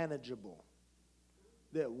unmanageable,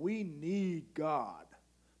 that we need God,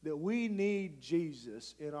 that we need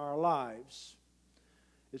Jesus in our lives.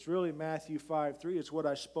 It's really Matthew 5:3. It's what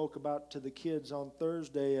I spoke about to the kids on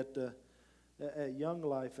Thursday at Young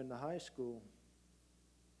Life in the high school.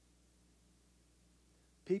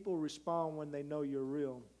 People respond when they know you're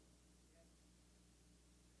real.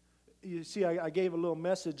 You see, I gave a little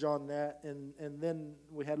message on that, and then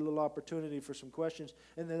we had a little opportunity for some questions.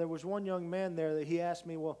 And then there was one young man there that he asked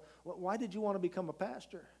me, well, why did you want to become a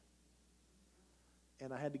pastor?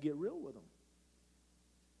 And I had to get real with him.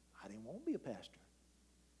 I didn't want to be a pastor.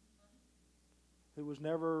 It was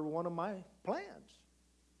never one of my plans.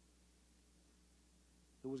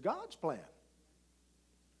 It was God's plan.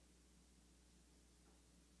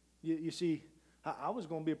 You see, I was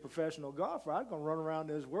going to be a professional golfer. I was going to run around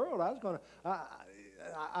this world. I'd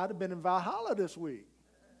have been in Valhalla this week.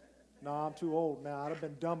 No, I'm too old now. I'd have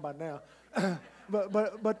been done by now.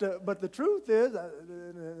 but the truth is,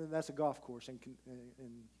 that's a golf course in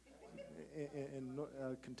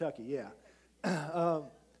Kentucky. Yeah.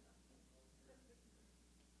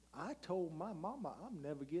 I told my mama I'm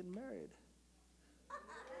never getting married.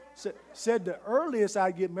 Said the earliest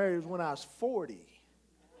I'd get married was when I was 40.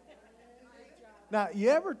 Now, you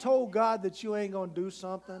ever told God that you ain't going to do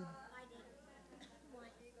something?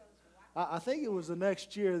 I think it was the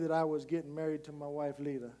next year that I was getting married to my wife,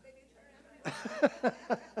 Lita.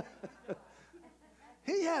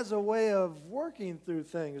 He has a way of working through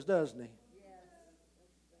things, doesn't he?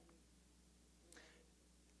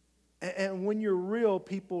 And when you're real,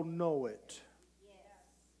 people know it.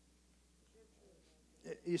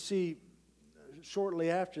 You see,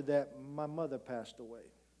 shortly after that, my mother passed away.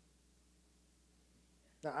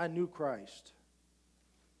 Now, I knew Christ,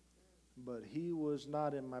 but he was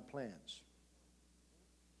not in my plans.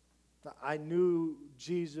 Now, I knew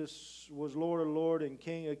Jesus was Lord of Lords and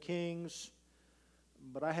King of Kings,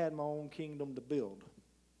 but I had my own kingdom to build.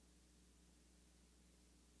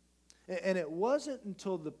 And it wasn't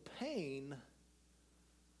until the pain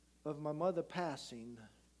of my mother passing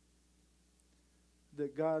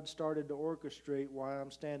that God started to orchestrate why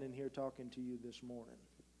I'm standing here talking to you this morning.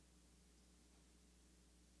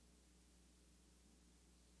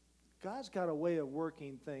 God's got a way of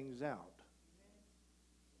working things out.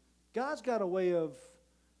 God's got a way of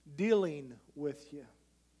dealing with you.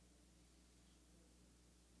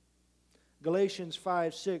 Galatians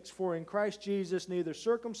 5:6, for in Christ Jesus neither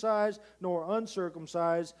circumcised nor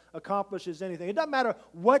uncircumcised accomplishes anything. It doesn't matter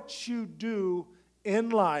what you do in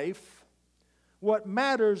life. What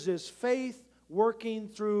matters is faith working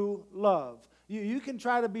through love. You can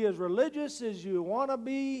try to be as religious as you want to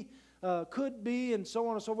be, could be, and so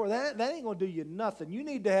on and so forth. That ain't going to do you nothing. You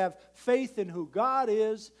need to have faith in who God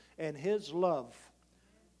is and His love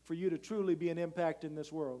for you to truly be an impact in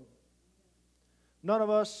this world. None of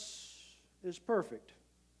us is perfect.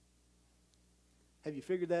 Have you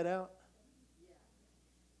figured that out?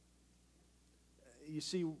 You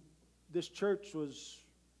see, this church was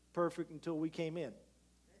perfect until we came in.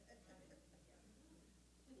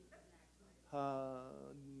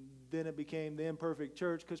 Then it became the imperfect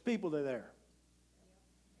church because people are there.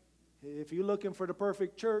 If you're looking for the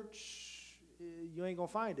perfect church, you ain't going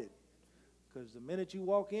to find it. Because the minute you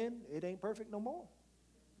walk in, it ain't perfect no more.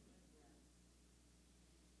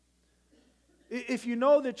 If you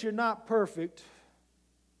know that you're not perfect,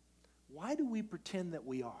 why do we pretend that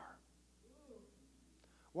we are?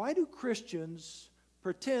 Why do Christians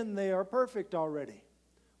pretend they are perfect already?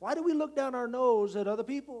 Why do we look down our nose at other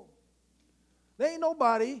people? There ain't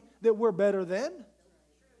nobody that we're better than.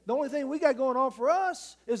 The only thing we got going on for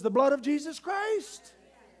us is the blood of Jesus Christ.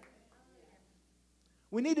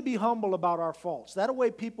 We need to be humble about our faults. That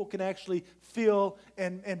way people can actually feel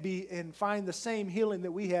and find the same healing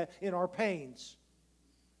that we had in our pains.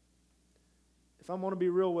 If I'm going to be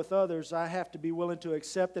real with others, I have to be willing to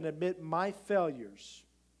accept and admit my failures.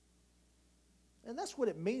 And that's what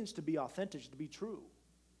it means to be authentic, to be true.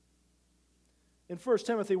 In 1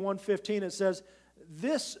 Timothy 1:15 it says,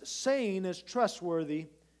 this saying is trustworthy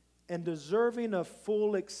and deserving of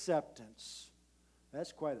full acceptance.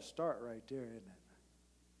 That's quite a start right there, isn't it?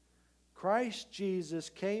 Christ Jesus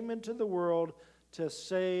came into the world to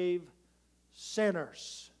save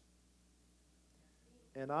sinners.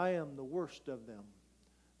 And I am the worst of them.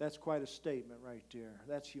 That's quite a statement right there.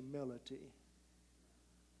 That's humility.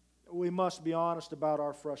 We must be honest about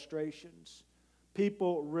our frustrations.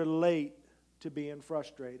 People relate to being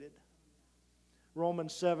frustrated.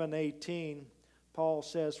 Romans 7:18, Paul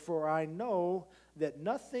says, "For I know that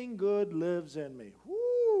nothing good lives in me."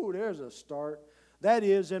 Whoo, there's a start. That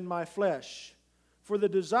is, in my flesh. For the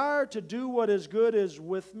desire to do what is good is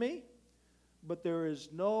with me, but there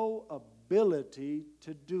is no ability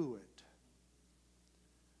to do it.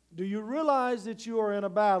 Do you realize that you are in a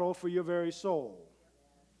battle for your very soul?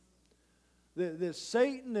 That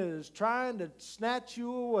Satan is trying to snatch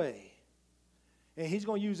you away. And he's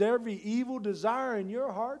going to use every evil desire in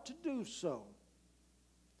your heart to do so.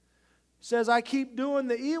 He says, I keep doing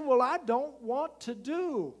the evil I don't want to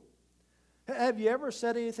do. Have you ever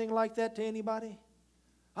said anything like that to anybody?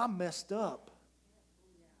 I'm messed up.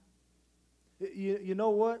 You know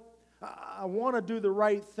what? I want to do the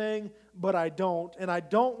right thing, but I don't. And I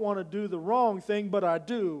don't want to do the wrong thing, but I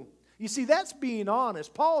do. You see, that's being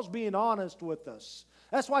honest. Paul's being honest with us.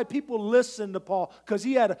 That's why people listen to Paul, because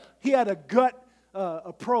he had a gut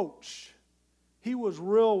approach. He was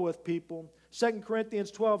real with people. 2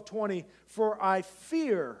 Corinthians 12:20, for I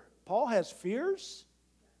fear. Paul has fears?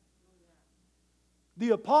 The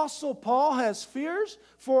Apostle Paul has fears?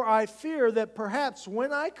 For I fear that perhaps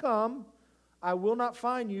when I come, I will not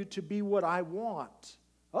find you to be what I want.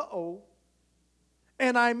 Uh-oh.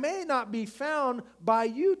 And I may not be found by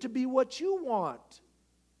you to be what you want.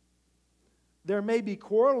 There may be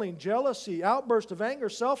quarreling, jealousy, outbursts of anger,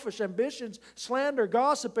 selfish ambitions, slander,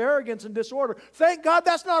 gossip, arrogance, and disorder. Thank God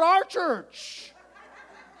that's not our church.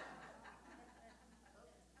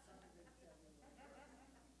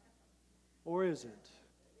 Or is it?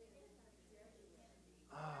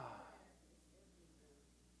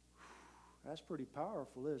 That's pretty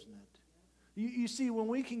powerful, isn't it? You see, when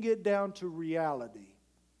we can get down to reality,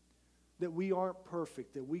 that we aren't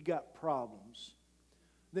perfect, that we got problems,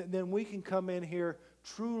 then we can come in here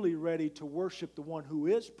truly ready to worship the one who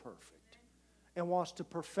is perfect and wants to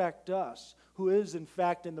perfect us, who is in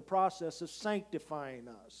fact in the process of sanctifying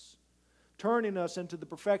us, turning us into the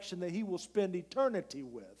perfection that He will spend eternity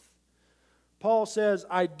with. Paul says,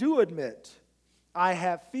 I do admit I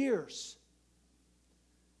have fears.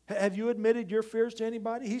 Have you admitted your fears to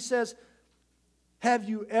anybody? He says, have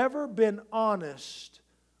you ever been honest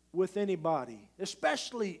with anybody,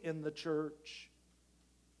 especially in the church?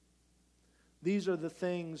 These are the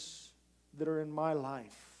things that are in my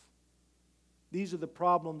life. These are the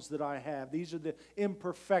problems that I have. These are the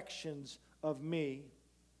imperfections of me.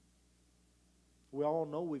 We all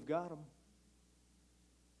know we've got them.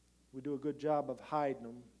 We do a good job of hiding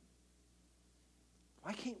them.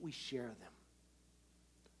 Why can't we share them?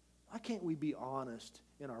 Why can't we be honest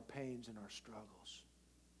in our pains and our struggles?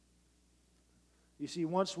 You see,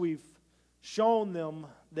 once we've shown them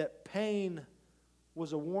that pain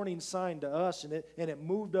was a warning sign to us and it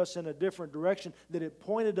moved us in a different direction, that it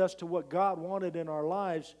pointed us to what God wanted in our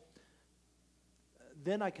lives,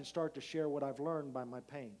 then I can start to share what I've learned by my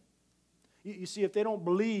pain. You see, if they don't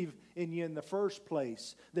believe in you in the first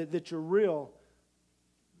place, that you're real,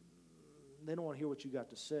 they don't want to hear what you got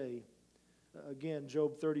to say. Again,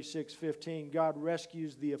 Job 36:15, God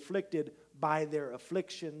rescues the afflicted by their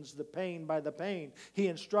afflictions, the pain by the pain. He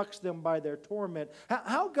instructs them by their torment.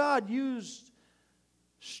 How God used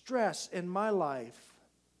stress in my life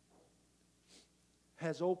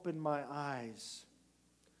has opened my eyes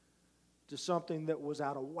to something that was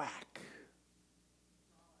out of whack.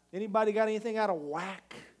 Anybody got anything out of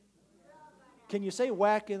whack? Can you say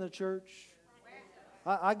whack in the church?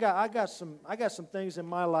 I got some things in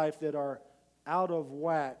my life that are out of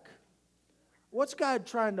whack. What's God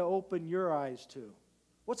trying to open your eyes to?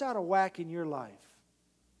 What's out of whack in your life?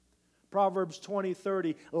 Proverbs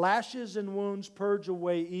 20:30, lashes and wounds purge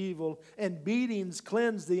away evil, and beatings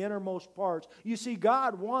cleanse the innermost parts. You see,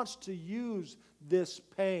 God wants to use this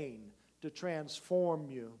pain to transform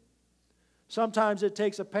you. Sometimes it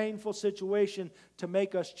takes a painful situation to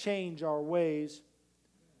make us change our ways.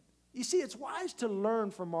 You see, it's wise to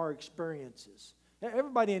learn from our experiences.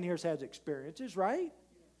 Everybody in here has experiences, right?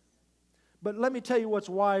 But let me tell you what's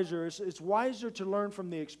wiser. It's wiser to learn from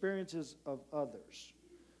the experiences of others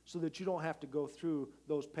so that you don't have to go through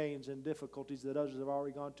those pains and difficulties that others have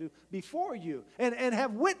already gone to before you and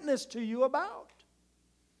have witnessed to you about.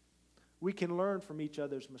 We can learn from each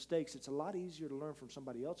other's mistakes. It's a lot easier to learn from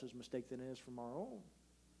somebody else's mistake than it is from our own.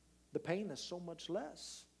 The pain is so much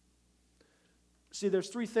less. See, there's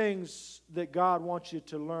three things that God wants you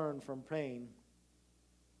to learn from pain.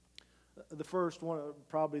 The first one,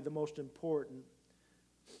 probably the most important,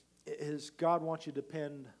 is God wants you to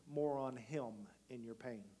depend more on Him in your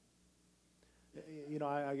pain. You know,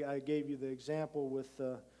 I gave you the example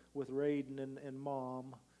with Raiden and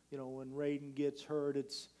Mom. You know, when Raiden gets hurt,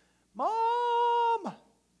 it's, Mom,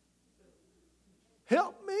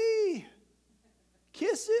 help me.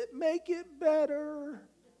 Kiss it, make it better.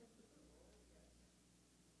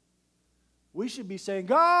 We should be saying,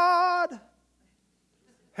 God,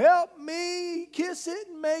 help me, kiss it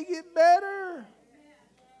and make it better.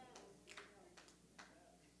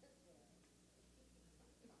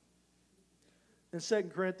 In 2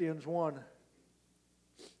 Corinthians 1,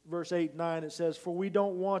 verse 8 and 9, it says, For we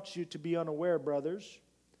don't want you to be unaware, brothers,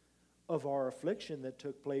 of our affliction that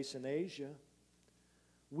took place in Asia.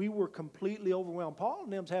 We were completely overwhelmed. Paul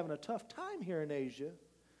and them's having a tough time here in Asia.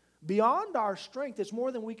 Beyond our strength, it's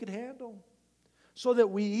more than we could handle. So that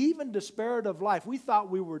we even despaired of life. We thought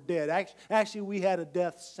we were dead. Actually, we had a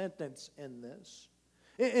death sentence in this.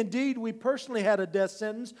 Indeed, we personally had a death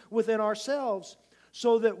sentence within ourselves,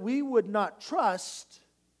 so that we would not trust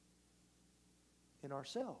in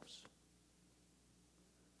ourselves,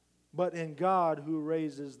 but in God who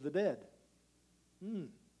raises the dead.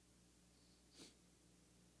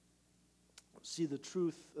 See, the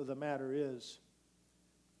truth of the matter is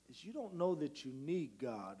you don't know that you need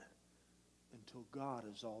God until God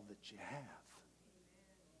is all that you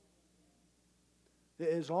have.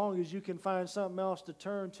 As long as you can find something else to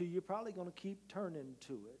turn to, you're probably going to keep turning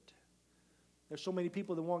to it. There's so many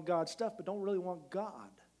people that want God's stuff but don't really want God,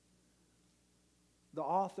 the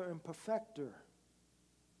author and perfecter.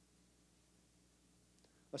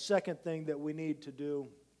 A second thing that we need to do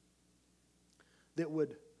that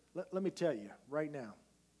would, let me tell you right now,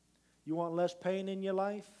 you want less pain in your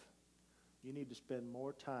life? You need to spend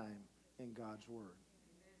more time in God's Word.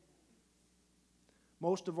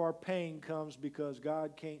 Most of our pain comes because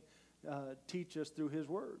God can't teach us through His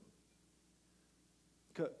Word.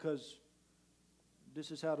 Because this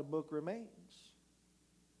is how the book remains.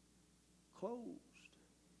 Closed.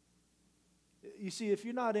 You see, if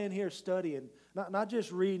you're not in here studying, not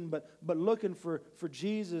just reading, but looking for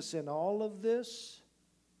Jesus in all of this,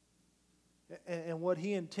 and what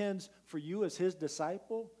He intends for you as His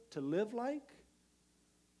disciple to live like,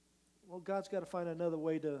 well, God's got to find another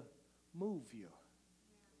way to move you.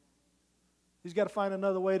 He's got to find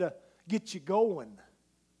another way to get you going,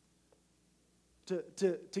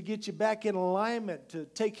 to get you back in alignment, to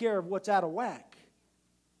take care of what's out of whack.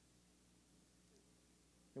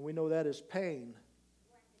 And we know that is pain.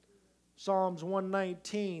 Psalms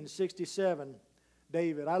 119, 67,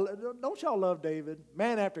 David. Don't y'all love David?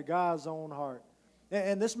 Man after God's own heart.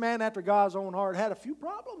 And this man after God's own heart had a few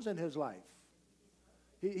problems in his life.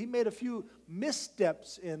 He made a few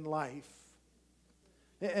missteps in life.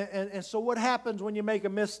 And so what happens when you make a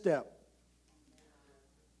misstep?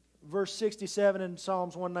 Verse 67 in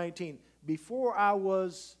Psalms 119. Before I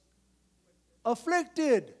was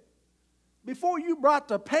afflicted, before you brought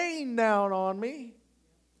the pain down on me,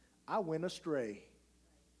 I went astray.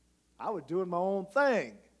 I was doing my own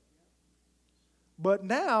thing. But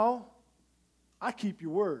now, I keep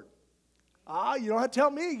your word. You don't have to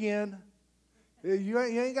tell me again. You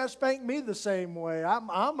ain't got to spank me the same way.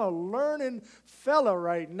 I'm a learning fella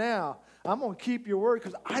right now. I'm going to keep your word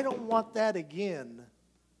because I don't want that again.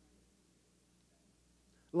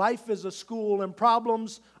 Life is a school and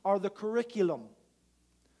problems are the curriculum.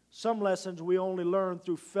 Some lessons we only learn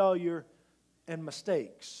through failure and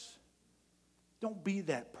mistakes. Don't be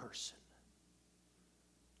that person.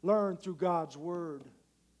 Learn through God's Word.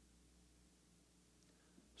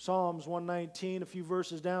 Psalms 119, a few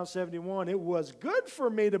verses down, 71. It was good for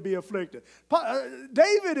me to be afflicted.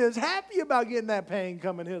 David is happy about getting that pain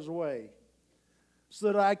coming his way so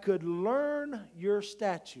that I could learn your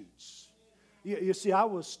statutes. You see, I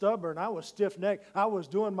was stubborn. I was stiff-necked. I was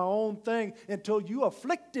doing my own thing until you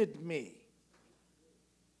afflicted me.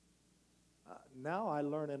 Now I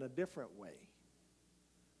learn in a different way.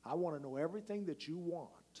 I want to know everything that you want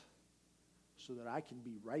so that I can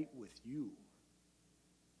be right with you.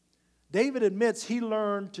 David admits he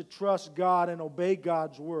learned to trust God and obey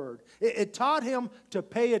God's word. It taught him to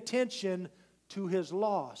pay attention to his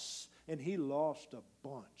loss, and he lost a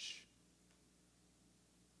bunch.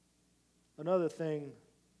 Another thing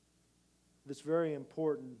that's very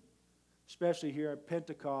important, especially here at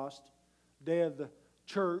Pentecost, day of the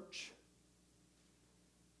church,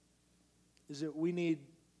 is that we need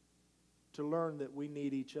to learn that we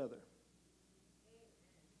need each other.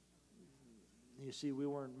 You see, we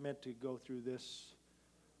weren't meant to go through this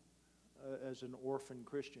as an orphan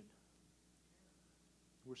Christian.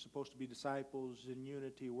 We're supposed to be disciples in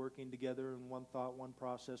unity, working together in one thought, one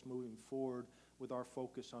process, moving forward with our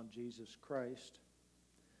focus on Jesus Christ.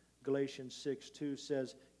 Galatians 6:2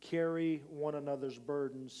 says, carry one another's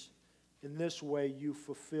burdens. In this way you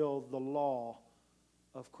fulfill the law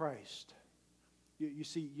of Christ. You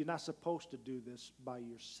see, you're not supposed to do this by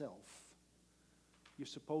yourself. You're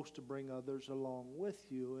supposed to bring others along with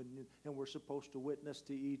you, and we're supposed to witness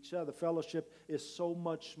to each other. Fellowship is so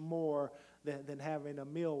much more than having a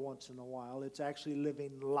meal once in a while. It's actually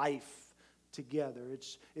living life together.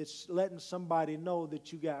 It's letting somebody know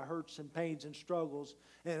that you got hurts and pains and struggles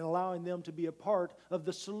and allowing them to be a part of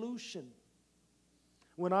the solution.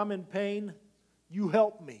 When I'm in pain, you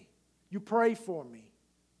help me. You pray for me.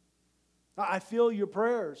 I feel your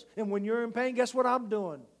prayers. And when you're in pain, guess what I'm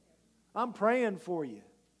doing? I'm praying for you.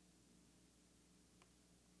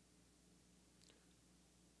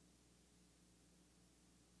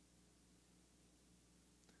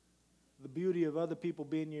 The beauty of other people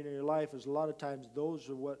being in your life is a lot of times those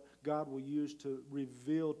are what God will use to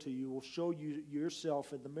reveal to you, will show you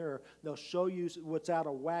yourself in the mirror. They'll show you what's out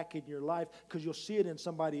of whack in your life because you'll see it in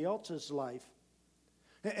somebody else's life.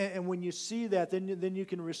 And when you see that, then you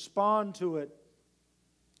can respond to it.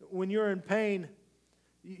 When you're in pain,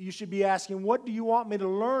 you should be asking, what do you want me to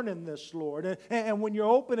learn in this, Lord? And when you're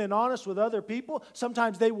open and honest with other people,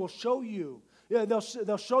 sometimes they will show you. Yeah,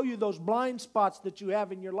 they'll show you those blind spots that you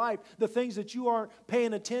have in your life, the things that you aren't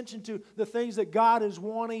paying attention to, the things that God is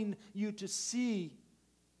wanting you to see.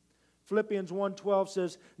 Philippians 1:12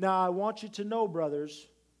 says, now I want you to know, brothers,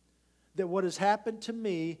 that what has happened to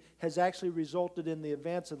me has actually resulted in the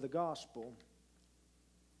advance of the gospel.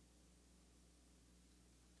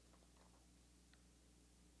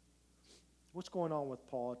 What's going on with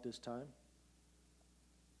Paul at this time?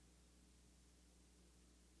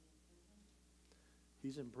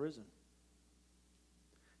 He's in prison.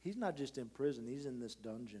 He's not just in prison, he's in this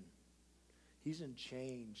dungeon. He's in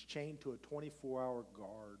chains, chained to a 24-hour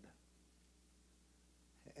guard.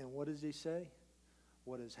 And what does he say?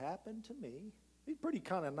 What has happened to me, he's pretty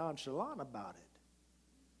kind of nonchalant about it,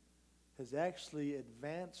 has actually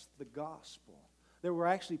advanced the gospel. There were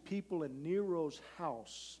actually people in Nero's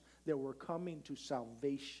house that were coming to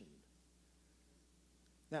salvation.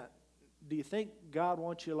 Now, do you think God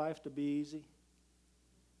wants your life to be easy?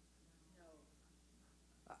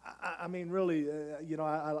 I mean, really,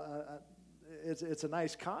 it's a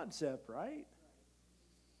nice concept, right?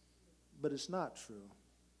 But it's not true.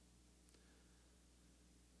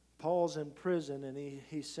 Paul's in prison, and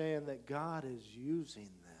he's saying that God is using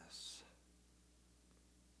this.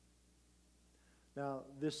 Now,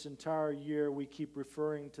 this entire year, we keep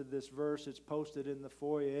referring to this verse. It's posted in the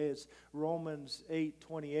foyer. It's Romans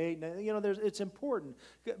 8:28. Now, it's important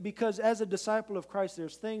because as a disciple of Christ,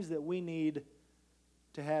 there's things that we need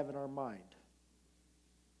to have in our mind.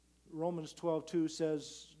 Romans 12:2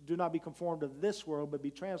 says, do not be conformed to this world, but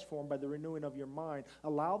be transformed by the renewing of your mind.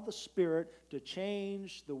 Allow the Spirit to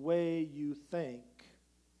change the way you think.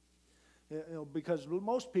 Because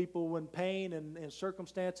most people, when pain and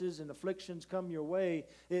circumstances and afflictions come your way,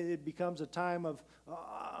 it becomes a time of,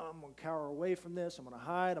 I'm going to cower away from this, I'm going to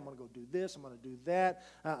hide, I'm going to go do this, I'm going to do that,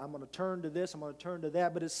 I'm going to turn to this, I'm going to turn to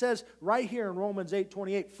that. But it says right here in Romans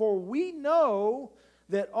 8:28, for we know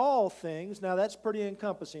that all things, now that's pretty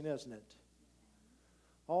encompassing, isn't it?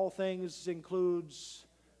 All things includes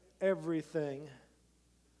everything.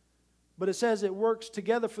 But it says it works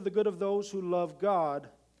together for the good of those who love God,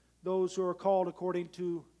 those who are called according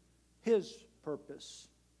to His purpose.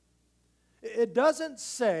 It doesn't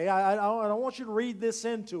say, I don't want you to read this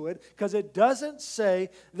into it, because it doesn't say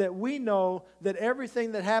that we know that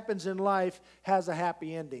everything that happens in life has a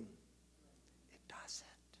happy ending.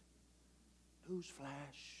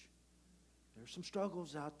 Newsflash. There's some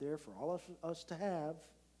struggles out there for all of us to have.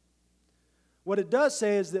 What it does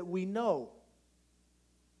say is that we know.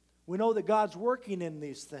 We know that God's working in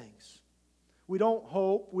these things. We don't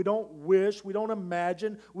hope, we don't wish, we don't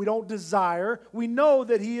imagine, we don't desire. We know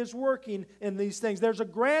that He is working in these things. There's a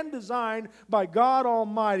grand design by God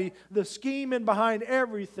Almighty, the scheme in behind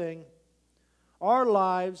everything. Our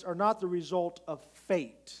lives are not the result of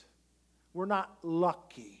fate. We're not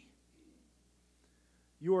lucky.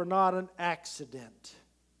 You are not an accident.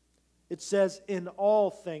 It says in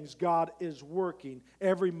all things God is working.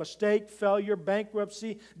 Every mistake, failure,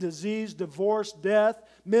 bankruptcy, disease, divorce, death,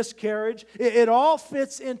 miscarriage, it all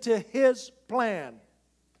fits into His plan.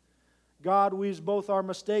 God weaves both our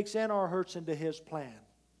mistakes and our hurts into His plan.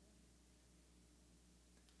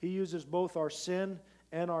 He uses both our sin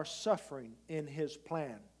and our suffering in His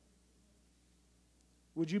plan.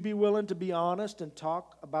 Would you be willing to be honest and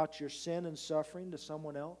talk about your sin and suffering to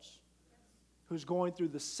someone else who's going through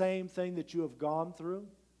the same thing that you have gone through?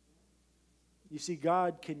 You see,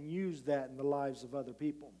 God can use that in the lives of other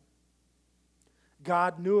people.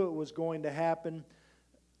 God knew it was going to happen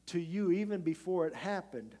to you even before it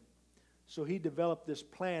happened. So He developed this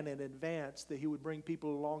plan in advance that He would bring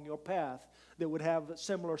people along your path that would have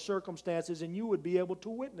similar circumstances, and you would be able to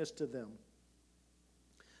witness to them.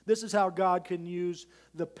 This is how God can use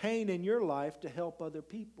the pain in your life to help other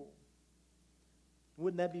people.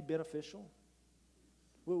 Wouldn't that be beneficial?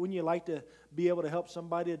 Wouldn't you like to be able to help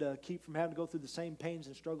somebody to keep from having to go through the same pains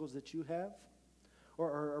and struggles that you have?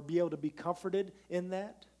 Or be able to be comforted in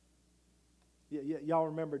that? Y'all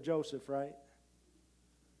remember Joseph, right?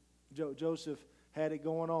 Joseph had it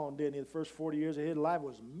going on, didn't he? The first 40 years of his life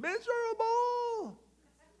was miserable.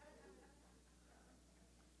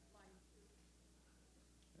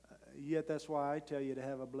 Yet that's why I tell you to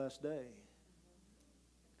have a blessed day,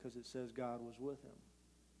 because it says God was with him.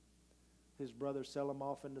 His brothers sell him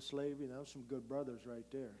off into slavery. Those some good brothers right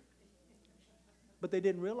there. But they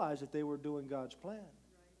didn't realize that they were doing God's plan.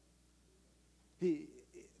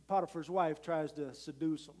 Potiphar's wife tries to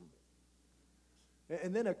seduce him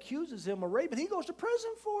and then accuses him of rape, and he goes to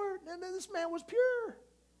prison for it. And then this man was pure.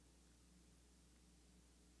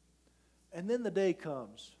 And then the day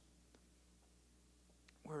comes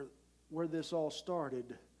where this all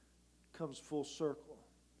started comes full circle.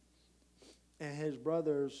 And his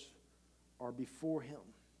brothers are before him.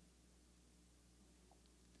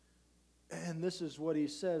 And this is what he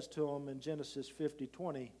says to them in Genesis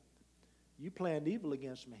 50:20. You planned evil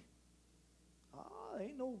against me.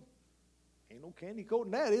 Ain't no candy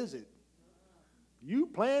coating that, is it? You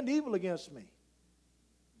planned evil against me.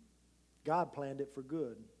 God planned it for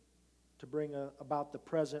good, to bring about the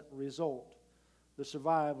present result, the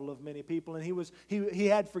survival of many people. And he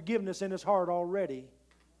had forgiveness in his heart already.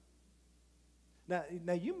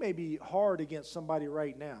 Now you may be hard against somebody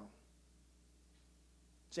right now,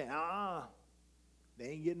 saying, they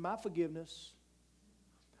ain't getting my forgiveness.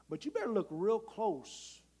 But you better look real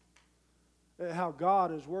close at how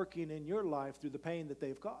God is working in your life through the pain that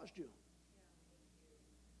they've caused you.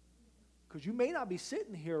 Because you may not be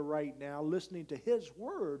sitting here right now listening to His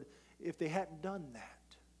word if they hadn't done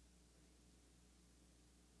that.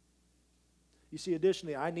 You see,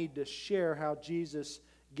 additionally, I need to share how Jesus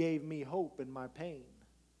gave me hope in my pain.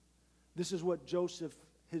 This is what Joseph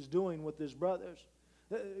is doing with his brothers.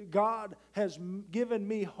 God has given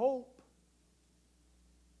me hope.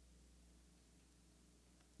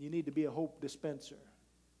 You need to be a hope dispenser.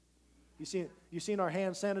 You seen our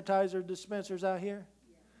hand sanitizer dispensers out here?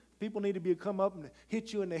 People need to be come up and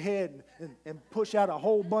hit you in the head and push out a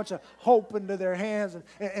whole bunch of hope into their hands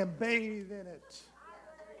and bathe in it.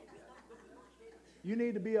 You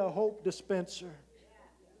need to be a hope dispenser.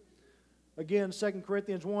 Again, 2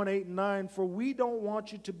 Corinthians 1:8-9, for we don't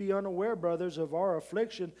want you to be unaware, brothers, of our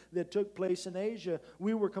affliction that took place in Asia.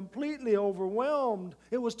 We were completely overwhelmed.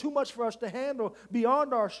 It was too much for us to handle,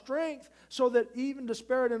 beyond our strength, so that even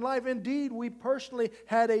despaired in life. Indeed, we personally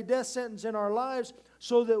had a death sentence in our lives,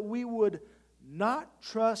 so that we would not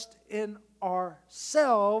trust in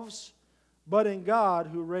ourselves, but in God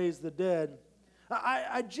who raised the dead.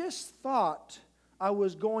 I just thought I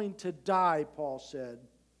was going to die, Paul said.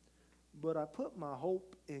 But I put my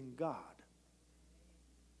hope in God.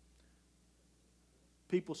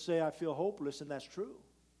 People say I feel hopeless, and that's true.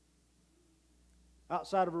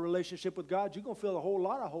 Outside of a relationship with God, you're going to feel a whole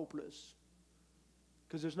lot of hopeless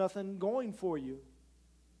because there's nothing going for you.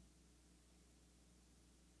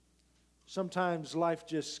 Sometimes life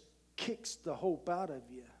just kicks the hope out of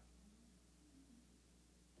you.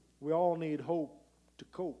 We all need hope to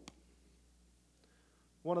cope.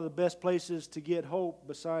 One of the best places to get hope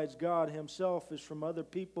besides God Himself is from other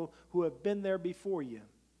people who have been there before you.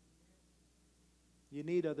 You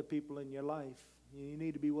need other people in your life. You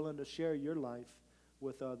need to be willing to share your life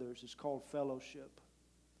with others. It's called fellowship.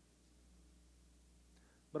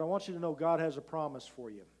 But I want you to know God has a promise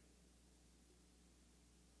for you.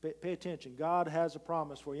 Pay attention. God has a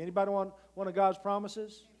promise for you. Anybody want one of God's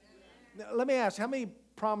promises? Now, let me ask, how many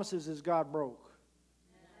promises has God broke?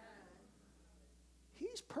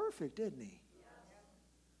 He's perfect, isn't He?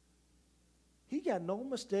 He got no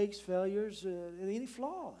mistakes, failures, any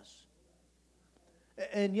flaws.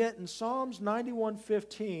 And yet in Psalms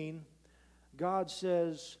 91:15, God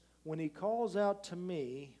says, when He calls out to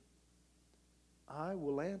me, I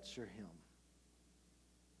will answer him.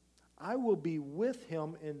 I will be with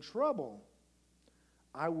him in trouble.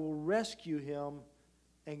 I will rescue him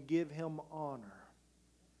and give him honor.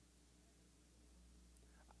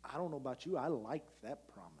 I don't know about you, I like that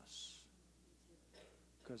promise.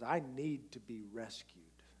 Because I need to be rescued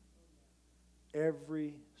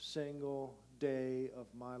every single day of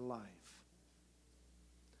my life.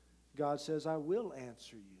 God says, I will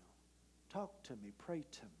answer you. Talk to me, pray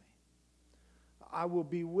to me. I will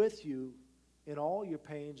be with you in all your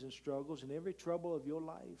pains and struggles and every trouble of your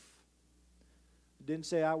life. It didn't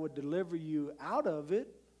say I would deliver you out of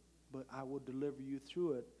it, but I will deliver you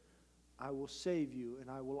through it. I will save you and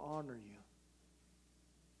I will honor you.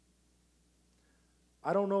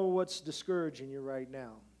 I don't know what's discouraging you right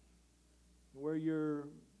now, where your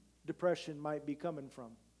depression might be coming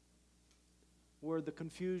from, where the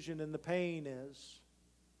confusion and the pain is.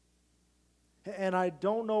 And I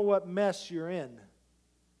don't know what mess you're in.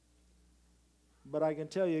 But I can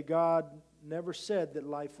tell you, God never said that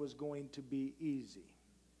life was going to be easy.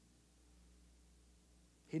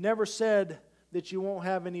 He never said that you won't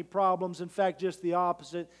have any problems. In fact, just the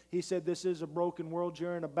opposite. He said, this is a broken world.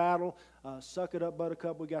 You're in a battle. Suck it up,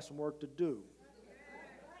 buttercup. We got some work to do.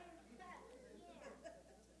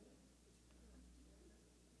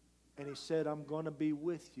 And he said, I'm going to be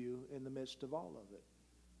with you in the midst of all of it.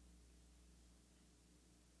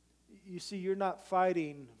 You see, you're not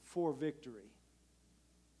fighting for victory.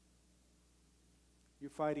 You're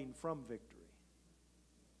fighting from victory.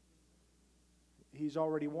 He's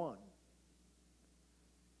already won.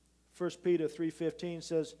 1 Peter 3:15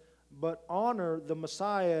 says, but honor the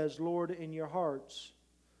Messiah as Lord in your hearts.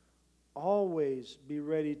 Always be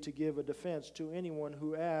ready to give a defense to anyone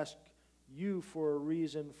who asks you for a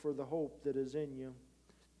reason for the hope that is in you.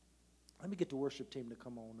 Let me get the worship team to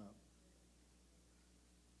come on up.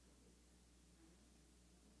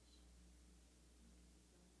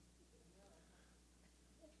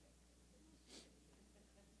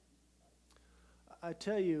 I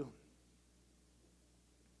tell you,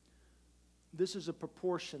 this is a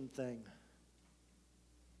proportion thing.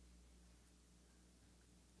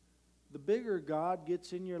 The bigger God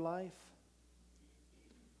gets in your life,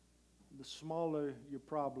 the smaller your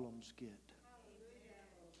problems get.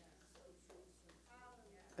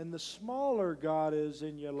 And the smaller God is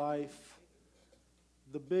in your life,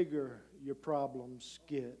 the bigger your problems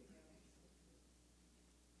get.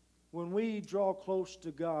 When we draw close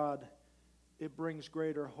to God, it brings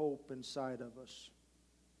greater hope inside of us.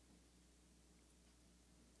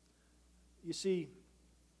 You see,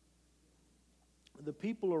 the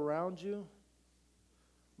people around you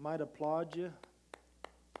might applaud you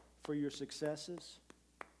for your successes.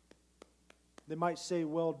 They might say,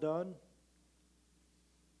 well done.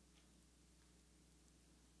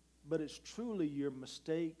 But it's truly your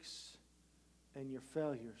mistakes and your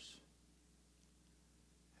failures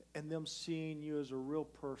and them seeing you as a real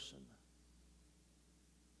person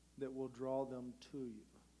that will draw them to you.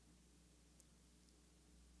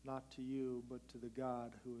 Not to you, but to the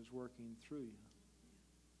God who is working through you.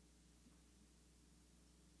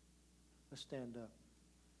 Let's stand up.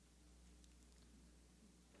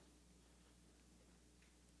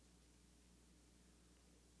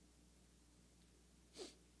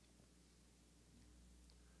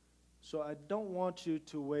 So I don't want you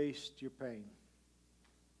to waste your pain.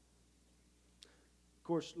 Of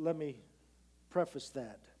course, let me preface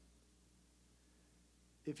that.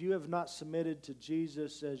 If you have not submitted to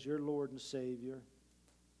Jesus as your Lord and Savior,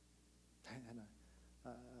 and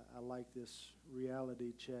I like this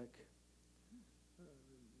reality check.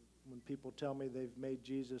 When people tell me they've made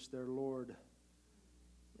Jesus their Lord,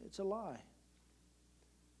 it's a lie.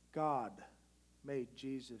 God made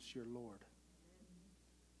Jesus your Lord.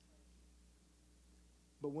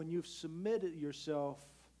 But when you've submitted yourself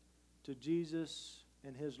to Jesus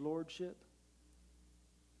and His Lordship,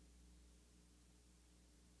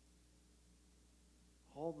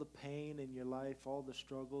 all the pain in your life, all the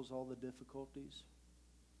struggles, all the difficulties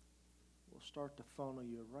will start to funnel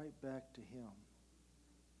you right back to Him.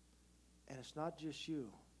 And it's not just you.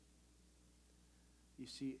 You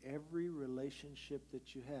see, every relationship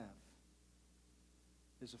that you have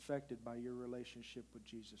is affected by your relationship with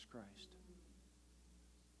Jesus Christ.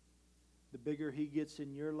 The bigger He gets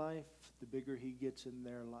in your life, the bigger He gets in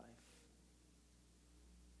their life.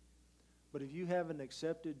 But if you haven't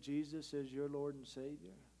accepted Jesus as your Lord and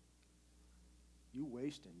Savior, you're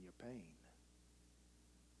wasting your pain.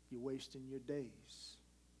 You're wasting your days.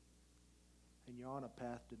 And you're on a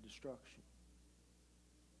path to destruction.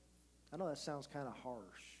 I know that sounds kind of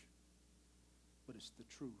harsh, but it's the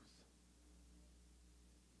truth.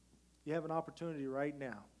 You have an opportunity right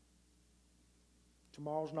now.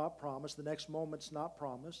 Tomorrow's not promised. The next moment's not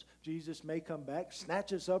promised. Jesus may come back,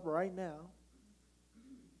 snatch us up right now.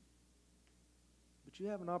 But you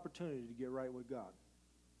have an opportunity to get right with God.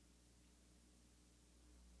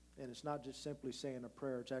 And it's not just simply saying a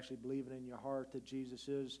prayer. It's actually believing in your heart that Jesus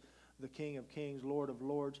is the King of Kings, Lord of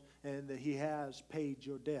Lords, and that He has paid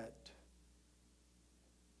your debt.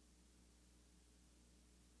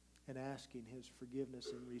 And asking His forgiveness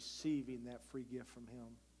and receiving that free gift from Him.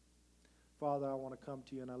 Father, I want to come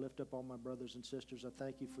to you and I lift up all my brothers and sisters. I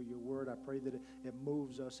thank you for your word. I pray that it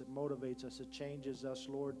moves us, it motivates us, it changes us,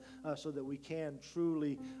 Lord, so that we can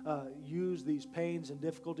truly use these pains and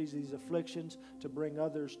difficulties, these afflictions, to bring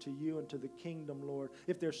others to you and to the kingdom, Lord.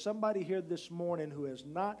 If there's somebody here this morning who has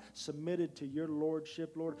not submitted to your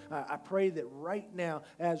lordship, Lord, I pray that right now,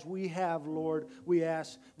 as we have, Lord, we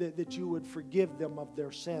ask that you would forgive them of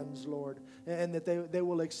their sins, Lord, and that they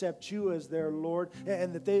will accept you as their Lord,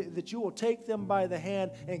 and that you will take them by the hand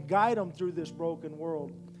and guide them through this broken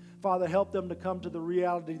world. Father, help them to come to the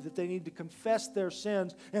reality that they need to confess their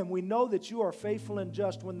sins, and we know that you are faithful and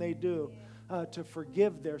just when they do, to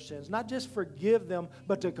forgive their sins. Not just forgive them,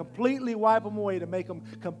 but to completely wipe them away, to make them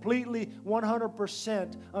completely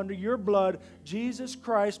 100% under your blood, Jesus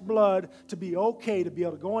Christ's blood, to be okay to be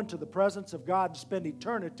able to go into the presence of God and spend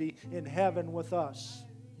eternity in heaven with us.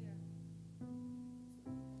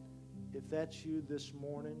 If that's you this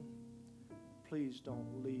morning, please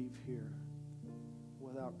don't leave here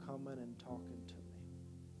without coming and talking to me.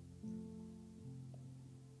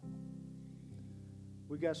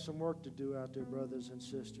 We got some work to do out there, brothers and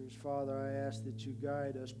sisters. Father, I ask that you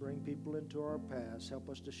guide us, bring people into our past, help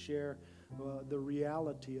us to share the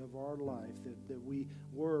reality of our life, that we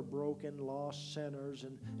were broken, lost sinners,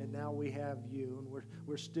 and now we have you, and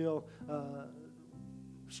we're still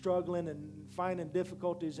struggling and finding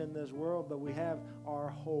difficulties in this world, but we have our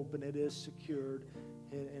hope, and it is secured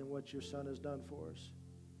in what your Son has done for us.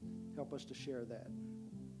 Help us to share that.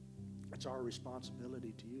 It's our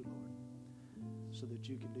responsibility to you, Lord, so that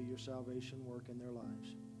you can do your salvation work in their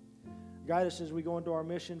lives. Guide us as we go into our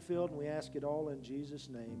mission field, and we ask it all in Jesus'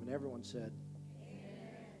 name. And everyone said,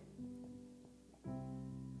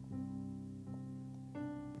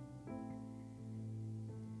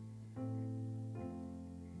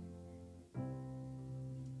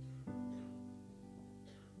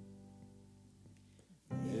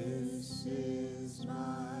 This is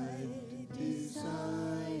my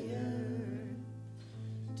desire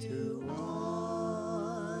to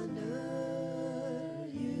honor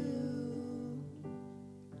you,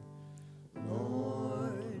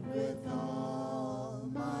 Lord, with all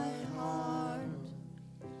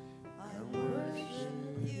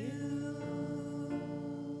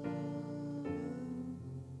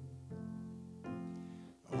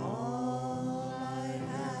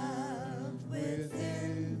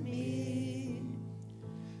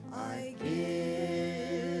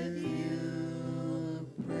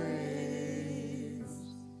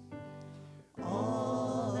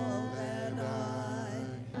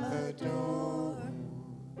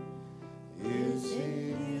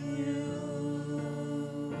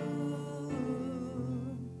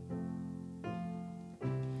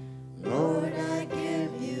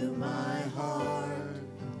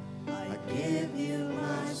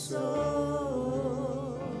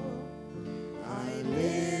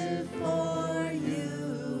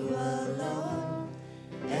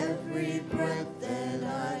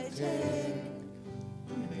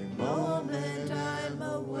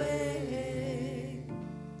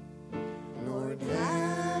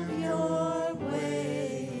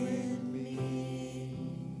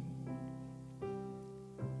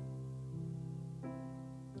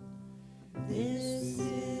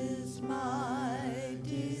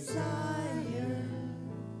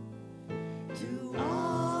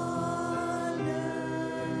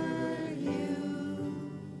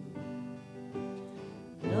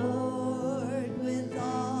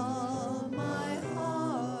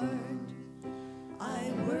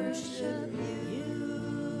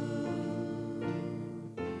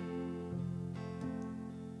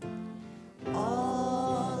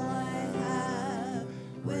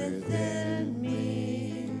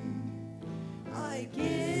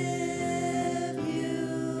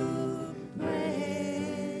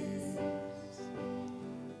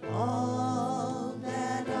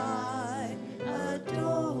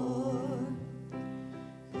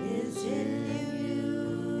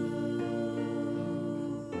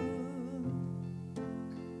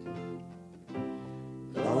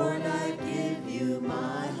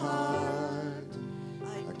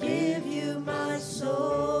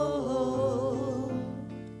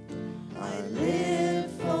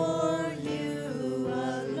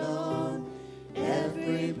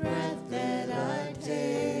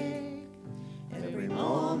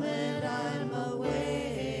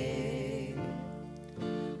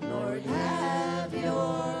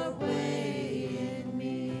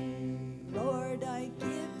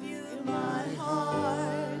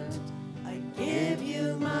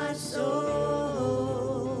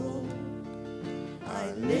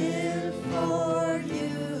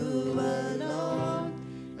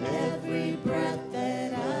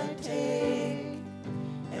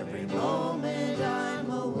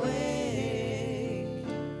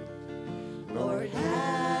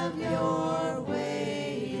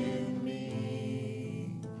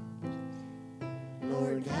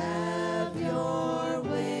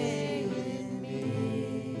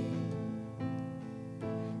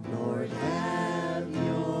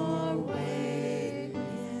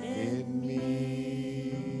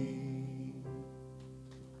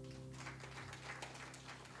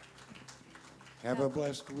Have a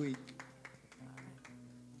blessed week.